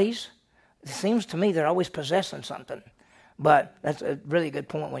got bodies? It seems to me they're always possessing something. But that's a really good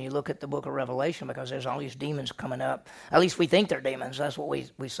point when you look at the book of Revelation, because there's all these demons coming up. At least we think they're demons. That's what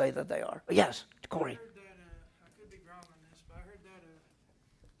we say that they are. But yes, Corey. I heard that, I could be wrong on this, but I heard that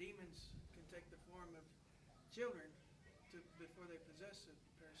demons can take the form of children before they possess a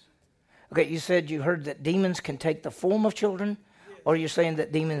person. Okay, you said you heard that demons can take the form of children, Yes. or you're saying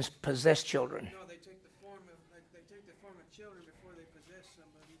that demons possess children? No, they take the form of children before they possess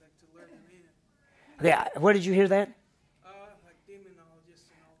somebody, like to lure them in. Okay, where did you hear that? Like demonologists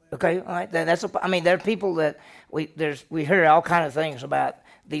and all that. Okay, all right. Then I mean, there are people that we hear all kind of things about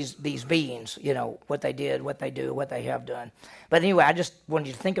these beings. You know, what they did, what they do, what they have done. But anyway, I just wanted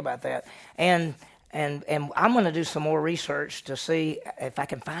you to think about that, and I'm going to do some more research to see if I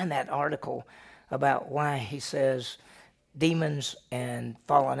can find that article about why he says demons and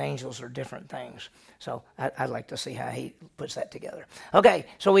fallen angels are different things. So I'd like to see how he puts that together. Okay,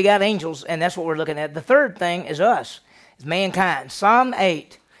 so we got angels, and that's what we're looking at. The third thing is us, is mankind. Psalm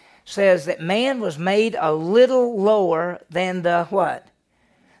 8 says that man was made a little lower than the what?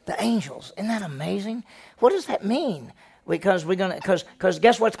 The angels. Isn't that amazing? What does that mean? Because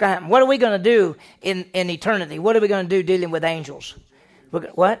guess what's going to happen? What are we going to do in eternity? What are we going to do dealing with angels?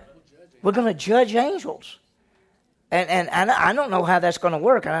 What? We're going to judge angels. And I don't know how that's going to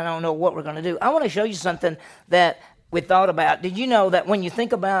work, and I don't know what we're going to do. I want to show you something that we thought about. Did you know that when you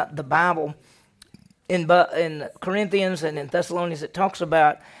think about the Bible, in Corinthians and in Thessalonians, it talks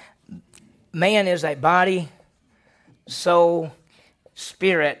about man is a body, soul,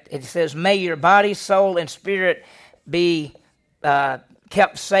 spirit. It says, may your body, soul, and spirit be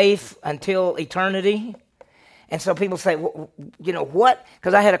kept safe until eternity. And so people say, well, you know what?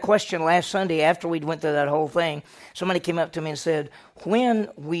 Because I had a question last Sunday after we went through that whole thing. Somebody came up to me and said, when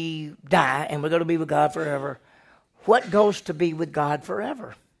we die and we're going to be with God forever, what goes to be with God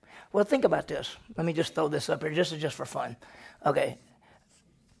forever? Well, think about this. Let me just throw this up here just for fun. Okay.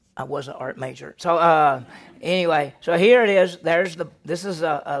 I was an art major. So anyway, so here it is. Let's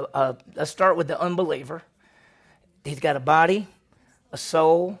start with the unbeliever. He's got a body, a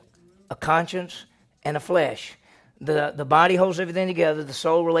soul, a conscience, and a flesh. The body holds everything together. The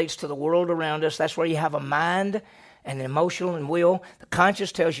soul relates to the world around us. That's where you have a mind and an emotional and will. The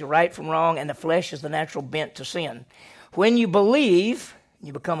conscience tells you right from wrong, and the flesh is the natural bent to sin. When you believe,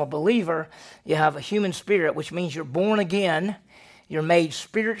 you become a believer, you have a human spirit, which means you're born again. You're made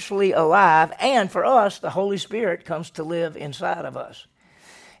spiritually alive, and for us, the Holy Spirit comes to live inside of us.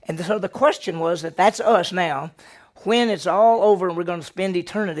 And so the question was that's us now. When it's all over and we're going to spend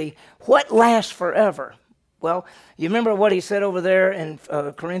eternity, what lasts forever? Well, you remember what he said over there in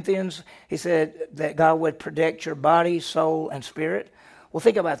Corinthians? He said that God would protect your body, soul, and spirit. Well,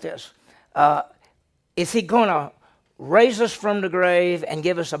 think about this. Is he going to raise us from the grave and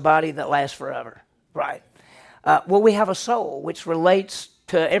give us a body that lasts forever? Right. Well, we have a soul which relates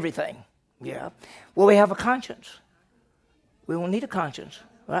to everything. Yeah. Well, we have a conscience. We won't need a conscience,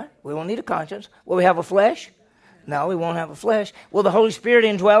 right? We won't need a conscience. Will we have a flesh? No, we won't have a flesh. Will the Holy Spirit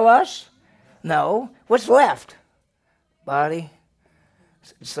indwell us? No. What's left? Body,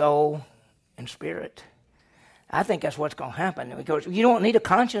 soul, and spirit. I think that's what's going to happen, because you don't need a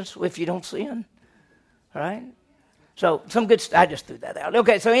conscience if you don't sin, right? So some good I just threw that out.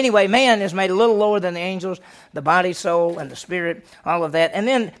 Okay, so anyway, man is made a little lower than the angels, the body, soul, and the spirit, all of that. And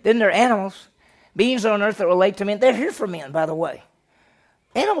then there are animals, beings on earth that relate to men. They're here for men, by the way.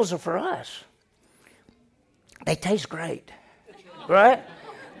 Animals are for us. They taste great, right?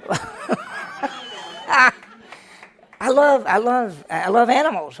 I love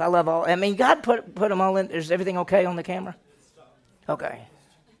animals. I love all. I mean, God put them all in. Is everything okay on the camera? Okay.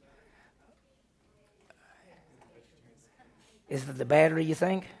 Is it the battery, you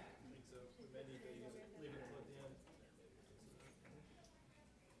think?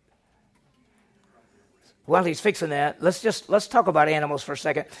 While he's fixing that, let's talk about animals for a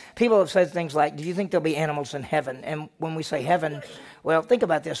second. People have said things like, do you think there'll be animals in heaven? And when we say heaven, well, think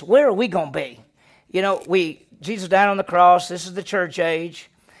about this. Where are we going to be? You know, Jesus died on the cross. This is the church age.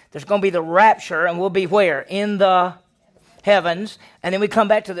 There's going to be the rapture, and we'll be where? In the heavens. And then we come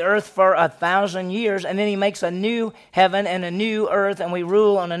back to the earth for 1,000 years, and then he makes a new heaven and a new earth, and we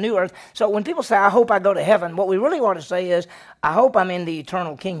rule on a new earth. So when people say, I hope I go to heaven, what we really want to say is, I hope I'm in the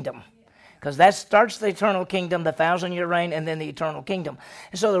eternal kingdom. Because that starts the eternal kingdom, the 1,000-year reign, and then the eternal kingdom.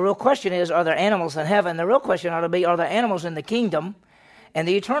 And so the real question is, are there animals in heaven? The real question ought to be, are there animals in the kingdom and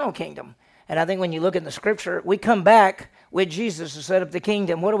the eternal kingdom? And I think when you look at the scripture, we come back with Jesus to set up the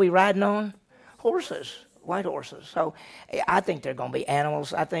kingdom. What are we riding on? Horses, white horses. So I think they're going to be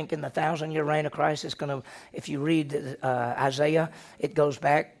animals. I think in the 1,000-year reign of Christ, it's going to, if you read Isaiah, it goes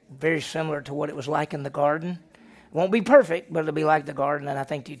back very similar to what it was like in the garden. Won't be perfect, but it'll be like the garden, and I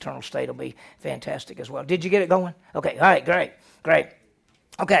think the eternal state will be fantastic as well. Did you get it going? Okay, all right, great.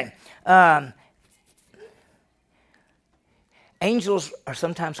 Okay. Angels are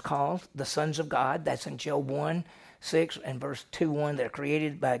sometimes called the sons of God. That's in Job 1:6 and verse 2:1. They're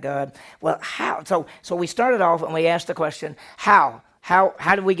created by God. Well, how? So we started off and we asked the question, how?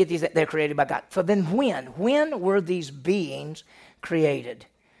 How did we get these? They're created by God. So then when? When were these beings created?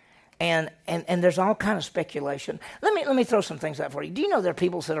 And there's all kind of speculation. Let me throw some things out for you. Do you know there are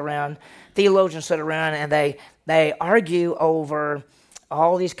people sit around, theologians sit around, and they argue over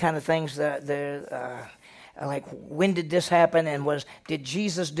all these kind of things like when did this happen, and did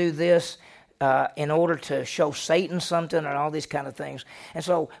Jesus do this in order to show Satan something, and all these kind of things. And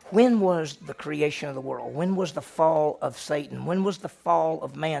so when was the creation of the world? When was the fall of Satan? When was the fall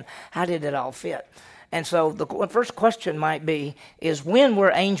of man? How did it all fit? And so the first question might be, is when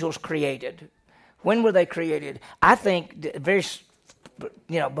were angels created? When were they created? I think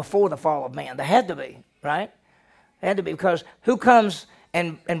before the fall of man. They had to be, right? They had to be, because who comes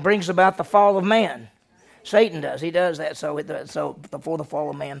and brings about the fall of man? Satan does. He does that. So before the fall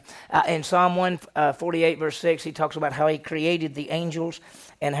of man. In Psalm 148, verse 6, he talks about how he created the angels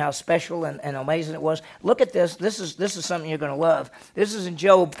and how special and amazing it was. Look at this. This is something you're going to love. This is in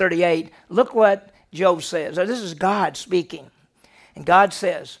Job 38. Look what Job says. This is God speaking. And God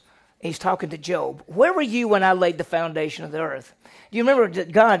says, he's talking to Job, where were you when I laid the foundation of the earth? Do you remember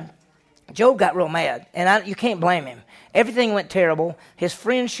that Job got real mad, and you can't blame him. Everything went terrible. His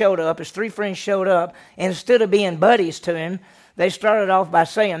friends showed up, his 3 friends showed up, and instead of being buddies to him, they started off by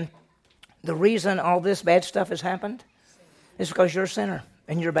saying, the reason all this bad stuff has happened is because you're a sinner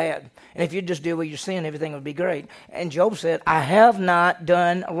and you're bad. And if you just deal with your sin, everything would be great. And Job said, I have not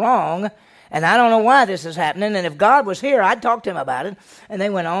done wrong, and I don't know why this is happening. And if God was here, I'd talk to him about it. And they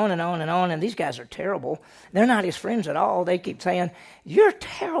went on and on and on. And these guys are terrible. They're not his friends at all. They keep saying, you're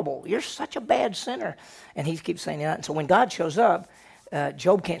terrible. You're such a bad sinner. And he keeps saying that. And so when God shows up,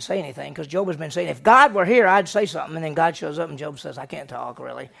 Job can't say anything, because Job has been saying, if God were here, I'd say something. And then God shows up and Job says, I can't talk,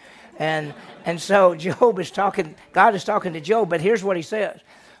 really. And so God is talking to Job. But here's what he says.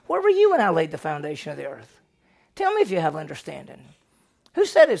 Where were you when I laid the foundation of the earth? Tell me if you have understanding. Who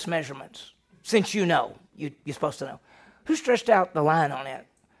set its measurements? Since you know, you're supposed to know. Who stretched out the line on it?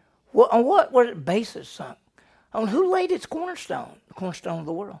 On what was its basis sunk? On who laid its cornerstone, the cornerstone of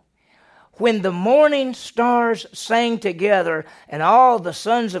the world? When the morning stars sang together and all the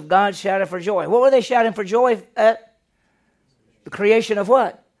sons of God shouted for joy. What were they shouting for joy at? The creation of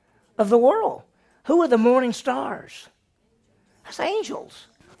what? Of the world. Who are the morning stars? That's angels.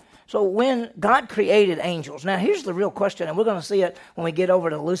 So when God created angels, now here's the real question, and we're going to see it when we get over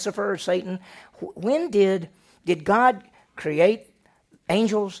to Lucifer, Satan. When did God create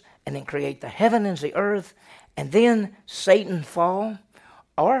angels and then create the heaven and the earth and then Satan fall?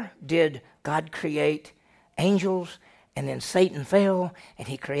 Or did God create angels and then Satan fell and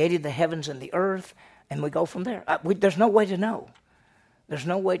he created the heavens and the earth, and we go from there? There's no way to know. There's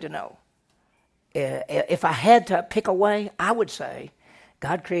no way to know. If I had to pick a way, I would say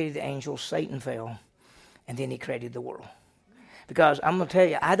God created the angels, Satan fell, and then he created the world. Because I'm going to tell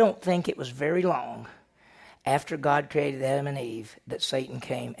you, I don't think it was very long after God created Adam and Eve that Satan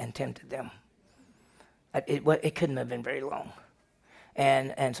came and tempted them. It couldn't have been very long.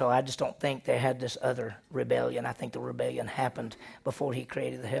 And so I just don't think they had this other rebellion. I think the rebellion happened before he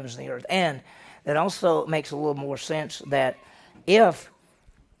created the heavens and the earth. And that also makes a little more sense that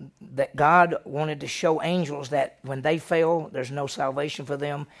that God wanted to show angels that when they fail, there's no salvation for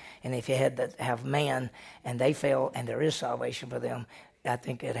them. And if you had to have man and they fail and there is salvation for them, I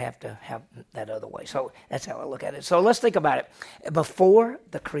think it'd have to have that other way. So that's how I look at it. So let's think about it. Before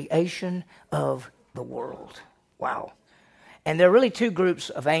the creation of the world. Wow. And there are really two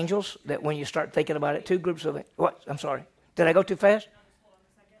groups of angels that when you start thinking about it, two groups of, what? I'm sorry. Did I go too fast? Hold on a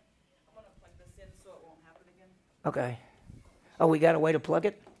second. I'm going to plug this in so it won't happen again. Okay. Oh, we got a way to plug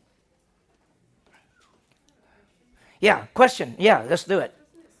it? Yeah, question. Yeah, let's do it.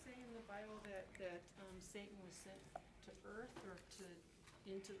 Doesn't it say in the Bible that Satan was sent to earth or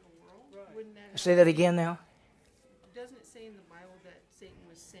into the world? Right. Wouldn't that Say that again now. doesn't it say in the Bible that Satan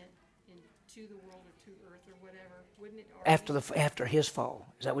was sent into the world or to earth or whatever? Wouldn't it already After his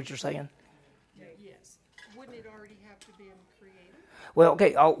fall. Is that what you're saying? Yes. Wouldn't it already have to be created? Well,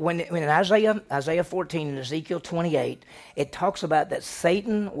 okay. When in Isaiah 14 and Ezekiel 28, it talks about that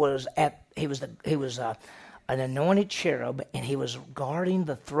Satan was an anointed cherub, and he was guarding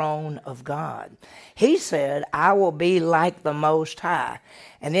the throne of God. He said, "I will be like the Most High,"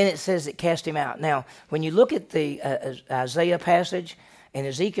 and then it says it cast him out. Now, when you look at the Isaiah passage and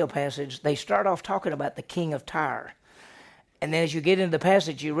Ezekiel passage, they start off talking about the king of Tyre. And then as you get into the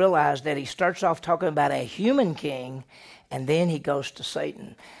passage, you realize that he starts off talking about a human king, and then he goes to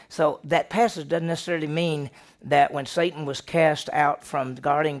Satan. So that passage doesn't necessarily mean that when Satan was cast out from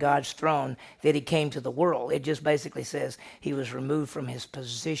guarding God's throne, that he came to the world. It just basically says he was removed from his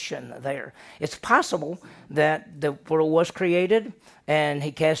position there. It's possible that the world was created, and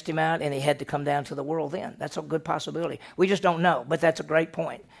he cast him out, and he had to come down to the world then. That's a good possibility. We just don't know, but that's a great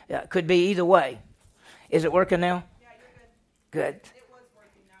point. It could be either way. Is it working now? Good. It was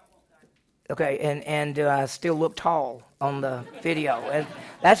working, now it won't die. Okay, and I still look tall on the video. And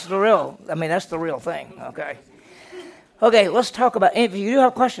that's the real thing, okay? Okay, let's talk about, if you do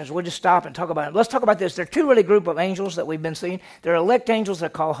have questions, we'll just stop and talk about it. Let's talk about this. There are two really group of angels that we've been seeing. There are elect angels that are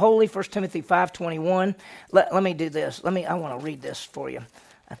called holy, 1 Timothy 5:21. Let me do this. I want to read this for you.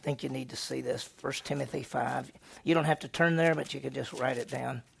 I think you need to see this, 1 Timothy 5. You don't have to turn there, but you could just write it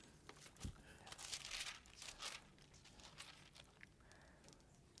down.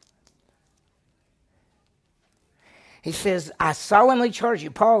 He says, I solemnly charge you,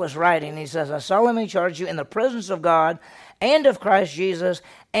 Paul is writing, he says, I solemnly charge you in the presence of God and of Christ Jesus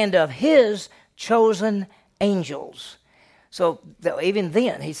and of his chosen angels. So even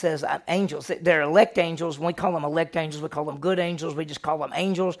then, he says, angels, they're elect angels. When we call them elect angels, we call them good angels. We just call them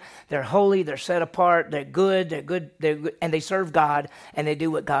angels. They're holy, they're set apart, they're good, and they serve God, and they do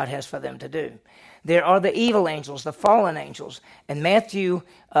what God has for them to do. There are the evil angels, the fallen angels. In Matthew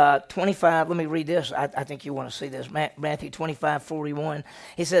 25, let me read this. I think you want to see this. Matthew 25:41.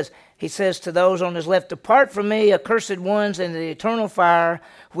 He says to those on his left, depart from me, accursed ones, into the eternal fire,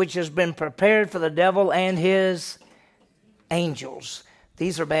 which has been prepared for the devil and his angels.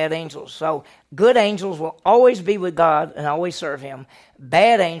 These are bad angels. So good angels will always be with God and always serve him.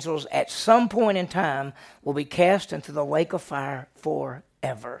 Bad angels at some point in time will be cast into the lake of fire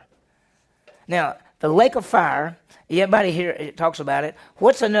forever. Now, the lake of fire, everybody here talks about it.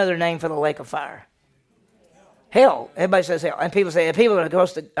 What's another name for the lake of fire? Hell. Everybody says hell. And people say people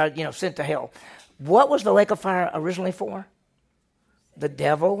are sent to hell. What was the lake of fire originally for? The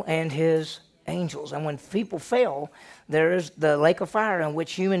devil and his angels. And when people fail, there is the lake of fire in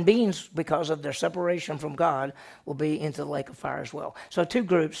which human beings, because of their separation from God, will be into the lake of fire as well. So two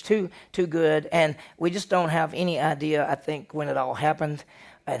groups, two good, and we just don't have any idea, I think, when it all happened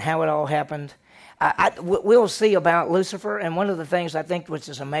and how it all happened. We'll see about Lucifer, and one of the things I think which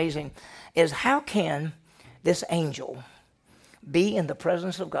is amazing is how can this angel be in the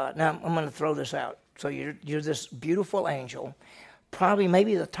presence of God? Now, I'm going to throw this out. So you're this beautiful angel, probably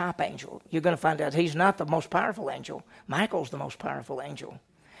maybe the top angel. You're going to find out he's not the most powerful angel. Michael's the most powerful angel.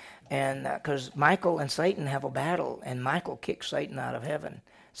 And because Michael and Satan have a battle, and Michael kicks Satan out of heaven.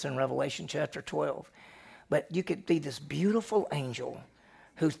 It's in Revelation chapter 12. But you could be this beautiful angel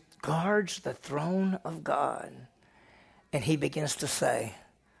who guards the throne of God. And he begins to say,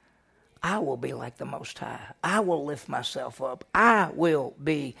 I will be like the Most High. I will lift myself up. I will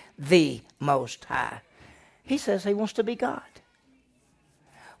be the Most High. He says he wants to be God.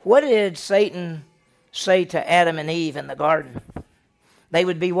 What did Satan say to Adam and Eve in the garden? They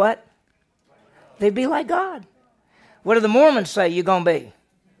would be what? They'd be like God. What do the Mormons say you're going to be?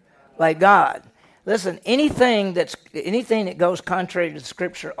 Like God. Listen, anything that goes contrary to the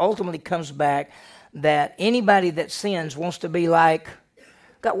Scripture ultimately comes back that anybody that sins wants to be like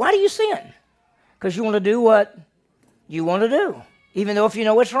God. Why do you sin? Because you want to do what you want to do, even though if you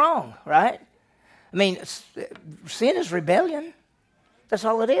know it's wrong, right? I mean, sin is rebellion. That's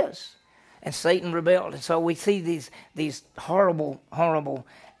all it is. And Satan rebelled. And so we see these horrible, horrible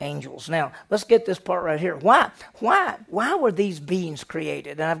angels. Now, let's get this part right here. Why were these beings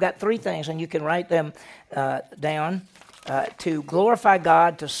created? And I've got three things, and you can write them down. To glorify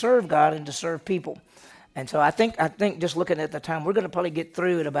God, to serve God, and to serve people. And so I think just looking at the time, we're going to probably get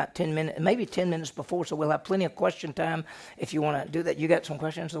through in about 10 minutes, maybe 10 minutes before, so we'll have plenty of question time if you want to do that. You got some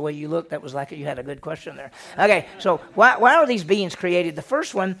questions? The way you look, that was like you had a good question there. Okay, so why are these beings created? The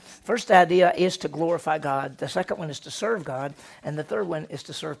first idea is to glorify God. The second one is to serve God. And the third one is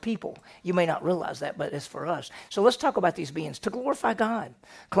to serve people. You may not realize that, but it's for us. So let's talk about these beings. To glorify God.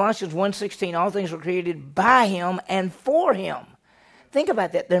 Colossians 1:16, all things were created by him and for him. Think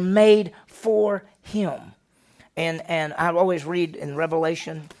about that. They're made for him. And I always read in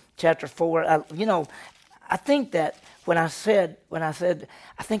Revelation chapter 4, I think that when I said,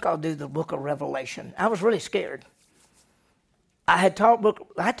 I think I'll do the book of Revelation, I was really scared. I taught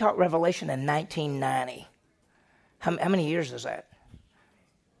Revelation in 1990. How many years is that?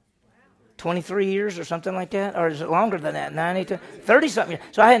 23 years or something like that? Or is it longer than that? 30-something years.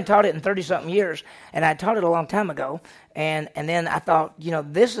 So I hadn't taught it in 30-something years, and I taught it a long time ago. And then I thought,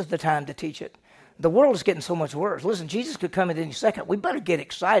 this is the time to teach it. The world is getting so much worse. Listen, Jesus could come at any second. We better get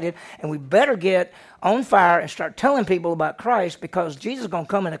excited, and we better get on fire and start telling people about Christ, because Jesus is going to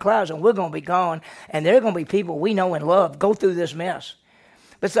come in the clouds, and we're going to be gone, and there are going to be people we know and love go through this mess.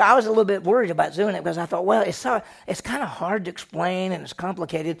 But so I was a little bit worried about doing it, because I thought, well, it's kind of hard to explain and it's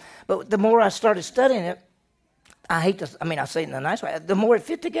complicated. But the more I started studying it, I say it in a nice way, the more it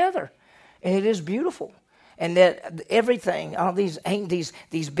fit together. And it is beautiful. And that everything, all these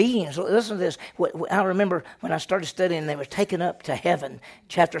beings, listen to this. I remember when I started studying, they were taken up to heaven,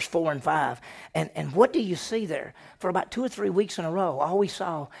 chapters 4 and 5. And what do you see there? For about 2 or 3 weeks in a row, all we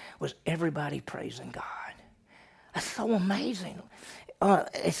saw was everybody praising God. That's so amazing.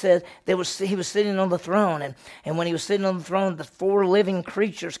 It said he was sitting on the throne, and when he was sitting on the throne, the 4 living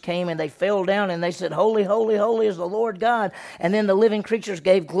creatures came, and they fell down, and they said, "Holy, holy, holy is the Lord God." And then the living creatures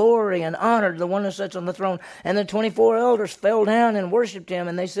gave glory and honor to the one who sits on the throne. And the 24 elders fell down and worshipped him,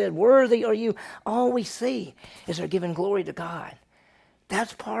 and they said, "Worthy are you." All we see is they're giving glory to God.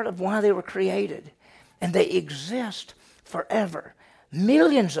 That's part of why they were created. And they exist forever.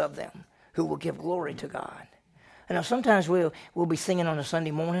 Millions of them who will give glory to God. You know, sometimes we'll be singing on a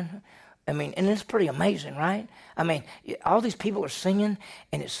Sunday morning. And it's pretty amazing, right? All these people are singing,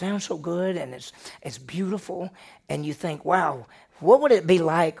 and it sounds so good, and it's beautiful. And you think, wow, what would it be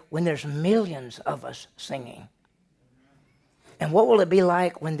like when there's millions of us singing? And what will it be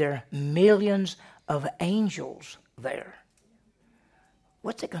like when there are millions of angels there?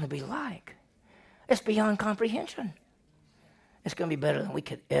 What's it going to be like? It's beyond comprehension. It's going to be better than we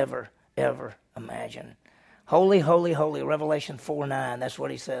could ever imagine. Holy, holy, holy, Revelation 4:9, that's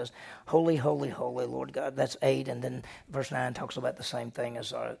what he says. Holy, holy, holy, Lord God. That's 8, and then verse 9 talks about the same thing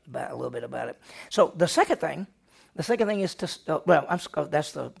as a little bit about it. So the second thing is that's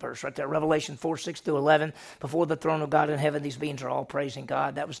the verse right there, Revelation 4:6-11. Before the throne of God in heaven, these beings are all praising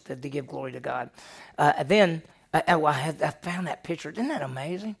God. That was to give glory to God. I found that picture. Isn't that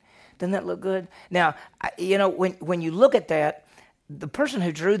amazing? Doesn't that look good? Now, when you look at that, the person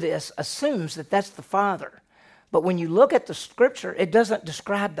who drew this assumes that that's the Father. But when you look at the Scripture, it doesn't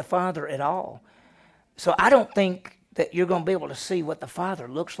describe the Father at all. So I don't think that you're going to be able to see what the Father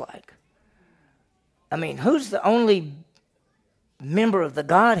looks like. Who's the only member of the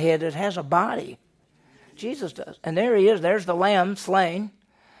Godhead that has a body? Jesus does. And there he is. There's the Lamb slain.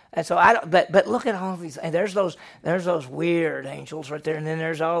 And so but look at all these. And there's those weird angels right there. And then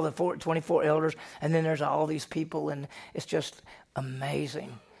there's all the 24 elders. And then there's all these people. And it's just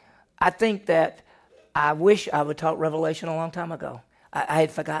amazing. I think that I wish I would taught Revelation a long time ago. I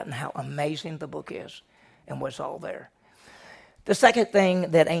had forgotten how amazing the book is and what's all there. The second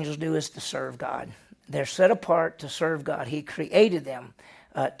thing that angels do is to serve God. They're set apart to serve God. He created them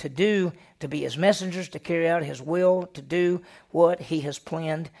to be his messengers, to carry out his will, to do what he has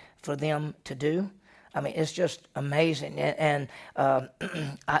planned for them to do. It's just amazing. And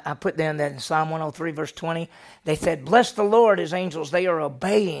I put down that in Psalm 103, verse 20, they said, "Bless the Lord, his angels. They are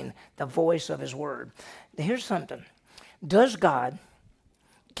obeying the voice of his word." Now, here's something. Does God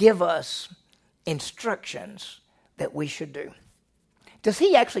give us instructions that we should do? Does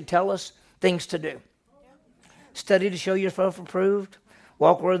he actually tell us things to do? Study to show yourself approved,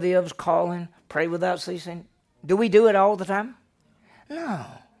 walk worthy of his calling, pray without ceasing. Do we do it all the time? No.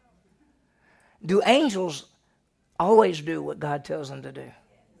 Do angels always do what God tells them to do?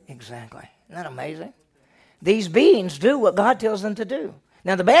 Exactly. Isn't that amazing? These beings do what God tells them to do.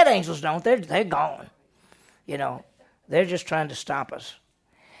 Now, the bad angels don't. They're gone. They're just trying to stop us.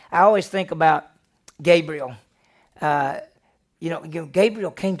 I always think about Gabriel.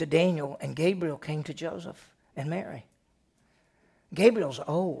 Gabriel came to Daniel, and Gabriel came to Joseph and Mary. Gabriel's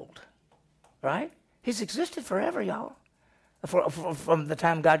old, right? He's existed forever, y'all. From the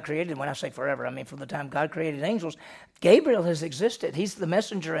time God created, when I say forever, I mean from the time God created angels, Gabriel has existed. He's the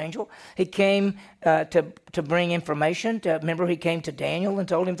messenger angel. He came to bring information. Remember, he came to Daniel and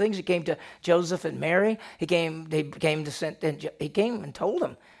told him things. He came to Joseph and Mary. He came and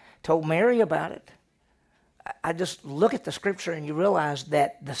told Mary about it. I just look at the scripture and you realize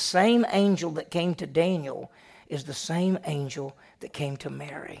that the same angel that came to Daniel is the same angel that came to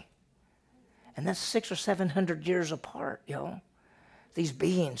Mary. And that's 600 or 700 years apart, y'all. These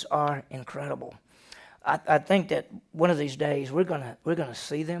beings are incredible. I think that one of these days we're gonna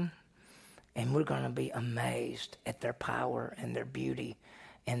see them, and we're gonna be amazed at their power and their beauty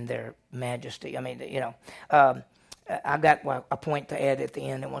and their majesty. I mean, I've got a point to add at the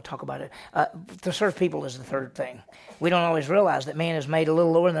end, and we'll talk about it. To serve people is the third thing. We don't always realize that man is made a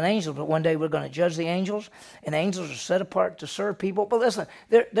little lower than angels, but one day we're going to judge the angels, and the angels are set apart to serve people. But listen,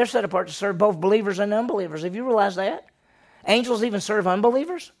 they're set apart to serve both believers and unbelievers. Have you realized that? Angels even serve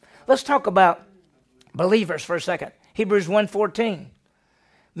unbelievers? Let's talk about believers for a second. Hebrews 1:14.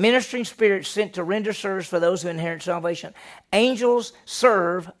 Ministering spirits sent to render service for those who inherit salvation. Angels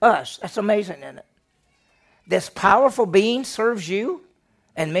serve us. That's amazing, isn't it? This powerful being serves you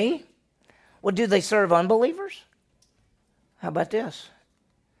and me. Well, do they serve unbelievers? How about this?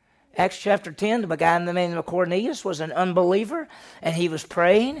 Acts chapter 10, the guy in the name of Cornelius was an unbeliever, and he was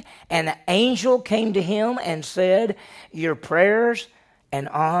praying, and an angel came to him and said, your prayers and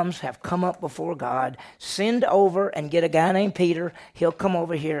alms have come up before God. Send over and get a guy named Peter. He'll come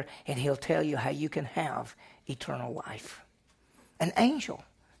over here, and he'll tell you how you can have eternal life. An angel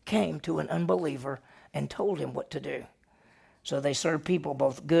came to an unbeliever and told him what to do. So they serve people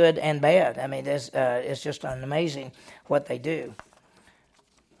both good and bad. I mean, it's just amazing what they do.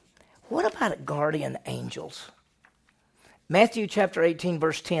 What about guardian angels? Matthew chapter 18,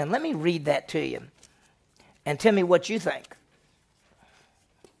 verse 10. Let me read that to you and tell me what you think.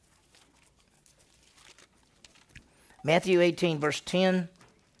 Matthew 18, verse 10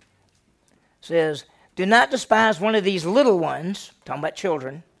 says, do not despise one of these little ones, talking about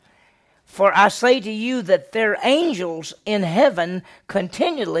children, for I say to you that their angels in heaven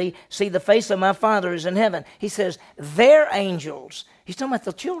continually see the face of my Father who's in heaven. He says, their angels. He's talking about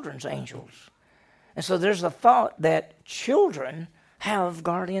the children's angels. And so there's a thought that children have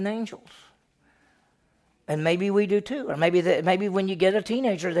guardian angels. And maybe we do too. Or maybe when you get a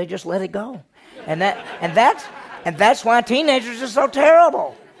teenager, they just let it go. And that's why teenagers are so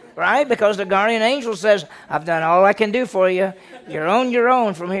terrible. Right? Because the guardian angel says, I've done all I can do for you. You're on your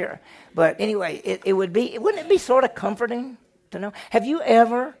own from here. But anyway, wouldn't it be sort of comforting to know? Have you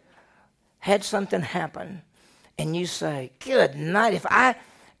ever had something happen and you say, good night, if I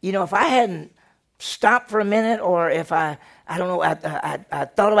hadn't stopped for a minute, or if I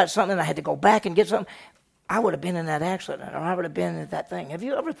thought about something and I had to go back and get something, I would have been in that accident, or I would have been in that thing. Have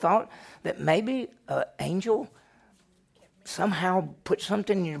you ever thought that maybe an angel somehow put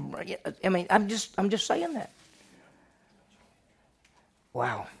something in your, I mean, I'm just saying that.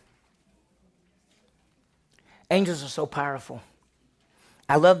 Wow. Angels are so powerful.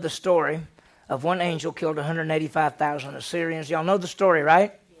 I love the story of one angel killed 185,000 Assyrians. Y'all know the story,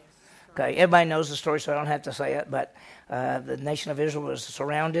 right? Yes. Okay, everybody knows the story, so I don't have to say it, but the nation of Israel was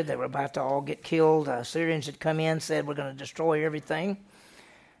surrounded. They were about to all get killed. Assyrians had come in, said, we're going to destroy everything.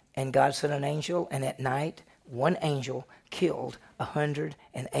 And God sent an angel, and at night, one angel killed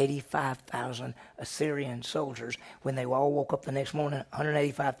 185,000 Assyrian soldiers. When they all woke up the next morning,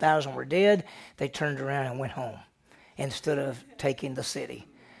 185,000 were dead. They turned around and went home instead of taking the city.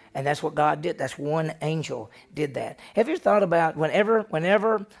 And that's what God did. That's one angel did that. Have you thought about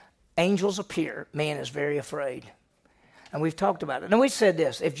whenever angels appear, man is very afraid. And we've talked about it. And we said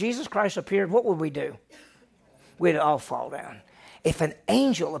this, if Jesus Christ appeared, what would we do? We'd all fall down. If an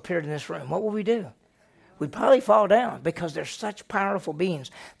angel appeared in this room, what would we do? We'd probably fall down because they're such powerful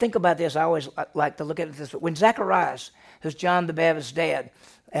beings. Think about this. I always like to look at it this way. When Zacharias, who's John the Baptist's dad,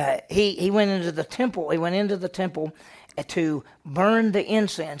 he went into the temple. He went into the temple to burn the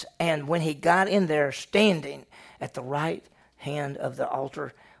incense. And when he got in there, standing at the right hand of the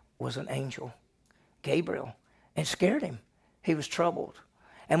altar was an angel, Gabriel, and scared him. He was troubled.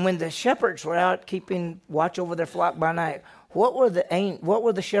 And when the shepherds were out keeping watch over their flock by night, what were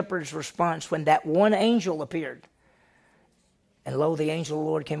the shepherds' response when that one angel appeared? And lo, the angel of the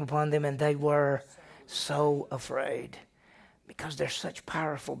Lord came upon them, and they were so afraid because they're such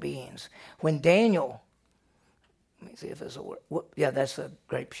powerful beings. When Daniel, let me see if there's a word. Yeah, that's a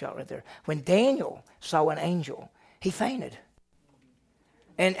great shot right there. When Daniel saw an angel, he fainted.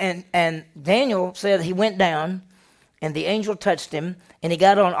 And Daniel said he went down, and the angel touched him, and he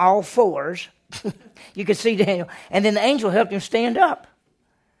got on all fours You could see Daniel. And then the angel helped him stand up.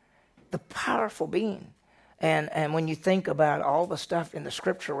 The powerful being. And when you think about all the stuff in the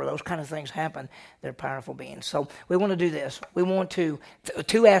scripture where those kind of things happen, they're powerful beings. So we want to do this. We want to,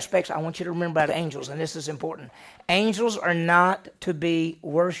 two aspects I want you to remember about angels, and this is important. Angels are not to be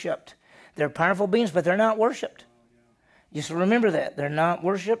worshipped. They're powerful beings, but they're not worshipped. Just remember that. They're not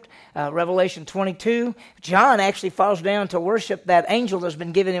worshipped. Revelation 22, John actually falls down to worship that angel that's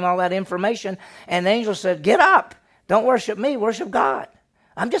been giving him all that information, and the angel said, get up. Don't worship me, worship God.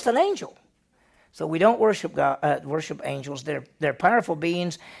 I'm just an angel. So we don't worship God, worship angels. They're powerful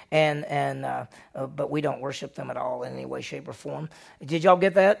beings, but we don't worship them at all in any way, shape, or form. Did y'all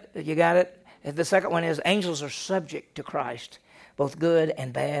get that? You got it? The second one is angels are subject to Christ, both good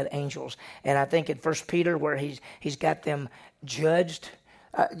and bad angels. And I think in 1 Peter where he's got them judged,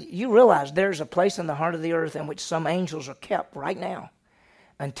 you realize there's a place in the heart of the earth in which some angels are kept right now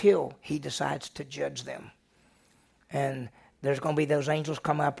until he decides to judge them. And there's going to be those angels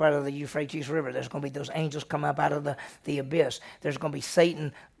come up out of the Euphrates River. There's going to be those angels come up out of the abyss. There's going to be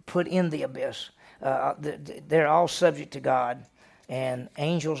Satan put in the abyss. They're all subject to God. And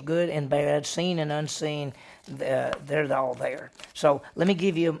angels, good and bad, seen and unseen, they're all there. So let me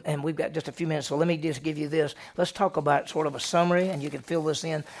give you, and we've got just a few minutes, so let me just give you this. Let's talk about sort of a summary, and you can fill this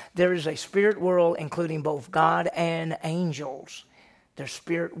in. There is a spirit world including both God and angels. There's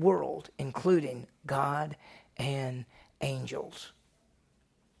spirit world including God and angels.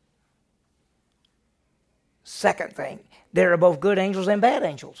 Second thing, there are both good angels and bad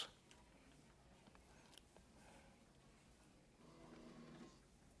angels.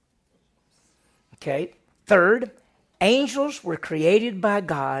 Okay. Third, angels were created by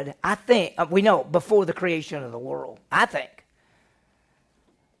God, I think, we know, before the creation of the world. I think.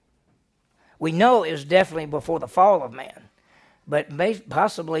 We know it was definitely before the fall of man, but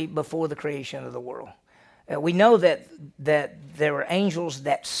possibly before the creation of the world. We know that there were angels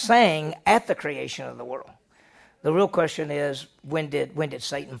that sang at the creation of the world. The real question is, when did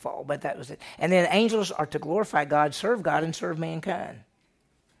Satan fall? But that was it. And then angels are to glorify God, and serve mankind.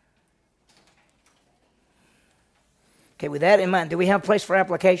 Okay, with that in mind, do we have a place for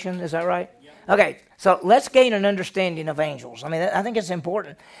application? Is that right? Yep. Okay, so let's gain an understanding of angels. I mean, I think it's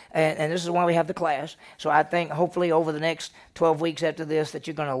important, and this is why we have the class. So I think hopefully over the next 12 weeks after this that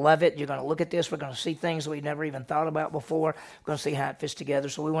you're going to love it. You're going to look at this. We're going to see things that we've never even thought about before. We're going to see how it fits together.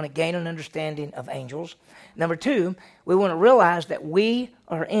 So we want to gain an understanding of angels. Number two, we want to realize that we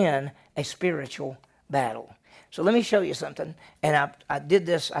are in a spiritual battle. So let me show you something. And I did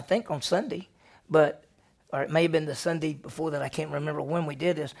this, I think, on Sunday, or it may have been the Sunday before that. I can't remember when we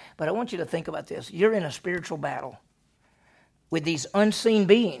did this. But I want you to think about this. You're in a spiritual battle with these unseen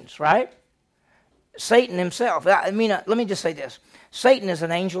beings, right? Satan himself. I mean, let me just say this. Satan is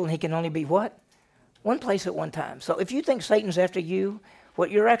an angel, and he can only be what? One place at one time. So if you think Satan's after you,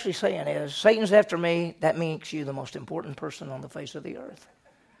 what you're actually saying is, Satan's after me, that makes you the most important person on the face of the earth.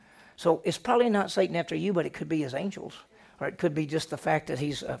 So it's probably not Satan after you, but it could be his angels. Or it could be just the fact that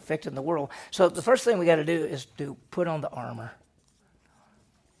he's affecting the world. So the first thing we got to do is to put on the armor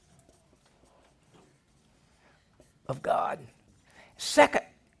of God. Second,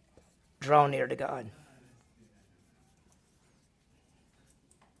 draw near to God.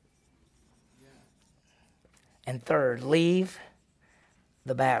 And third, leave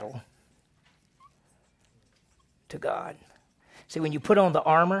the battle to God. See, when you put on the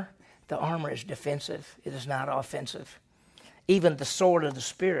armor is defensive. It is not offensive. Even the sword of the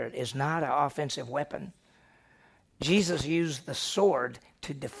Spirit is not an offensive weapon. Jesus used the sword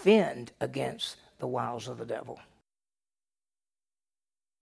to defend against the wiles of the devil.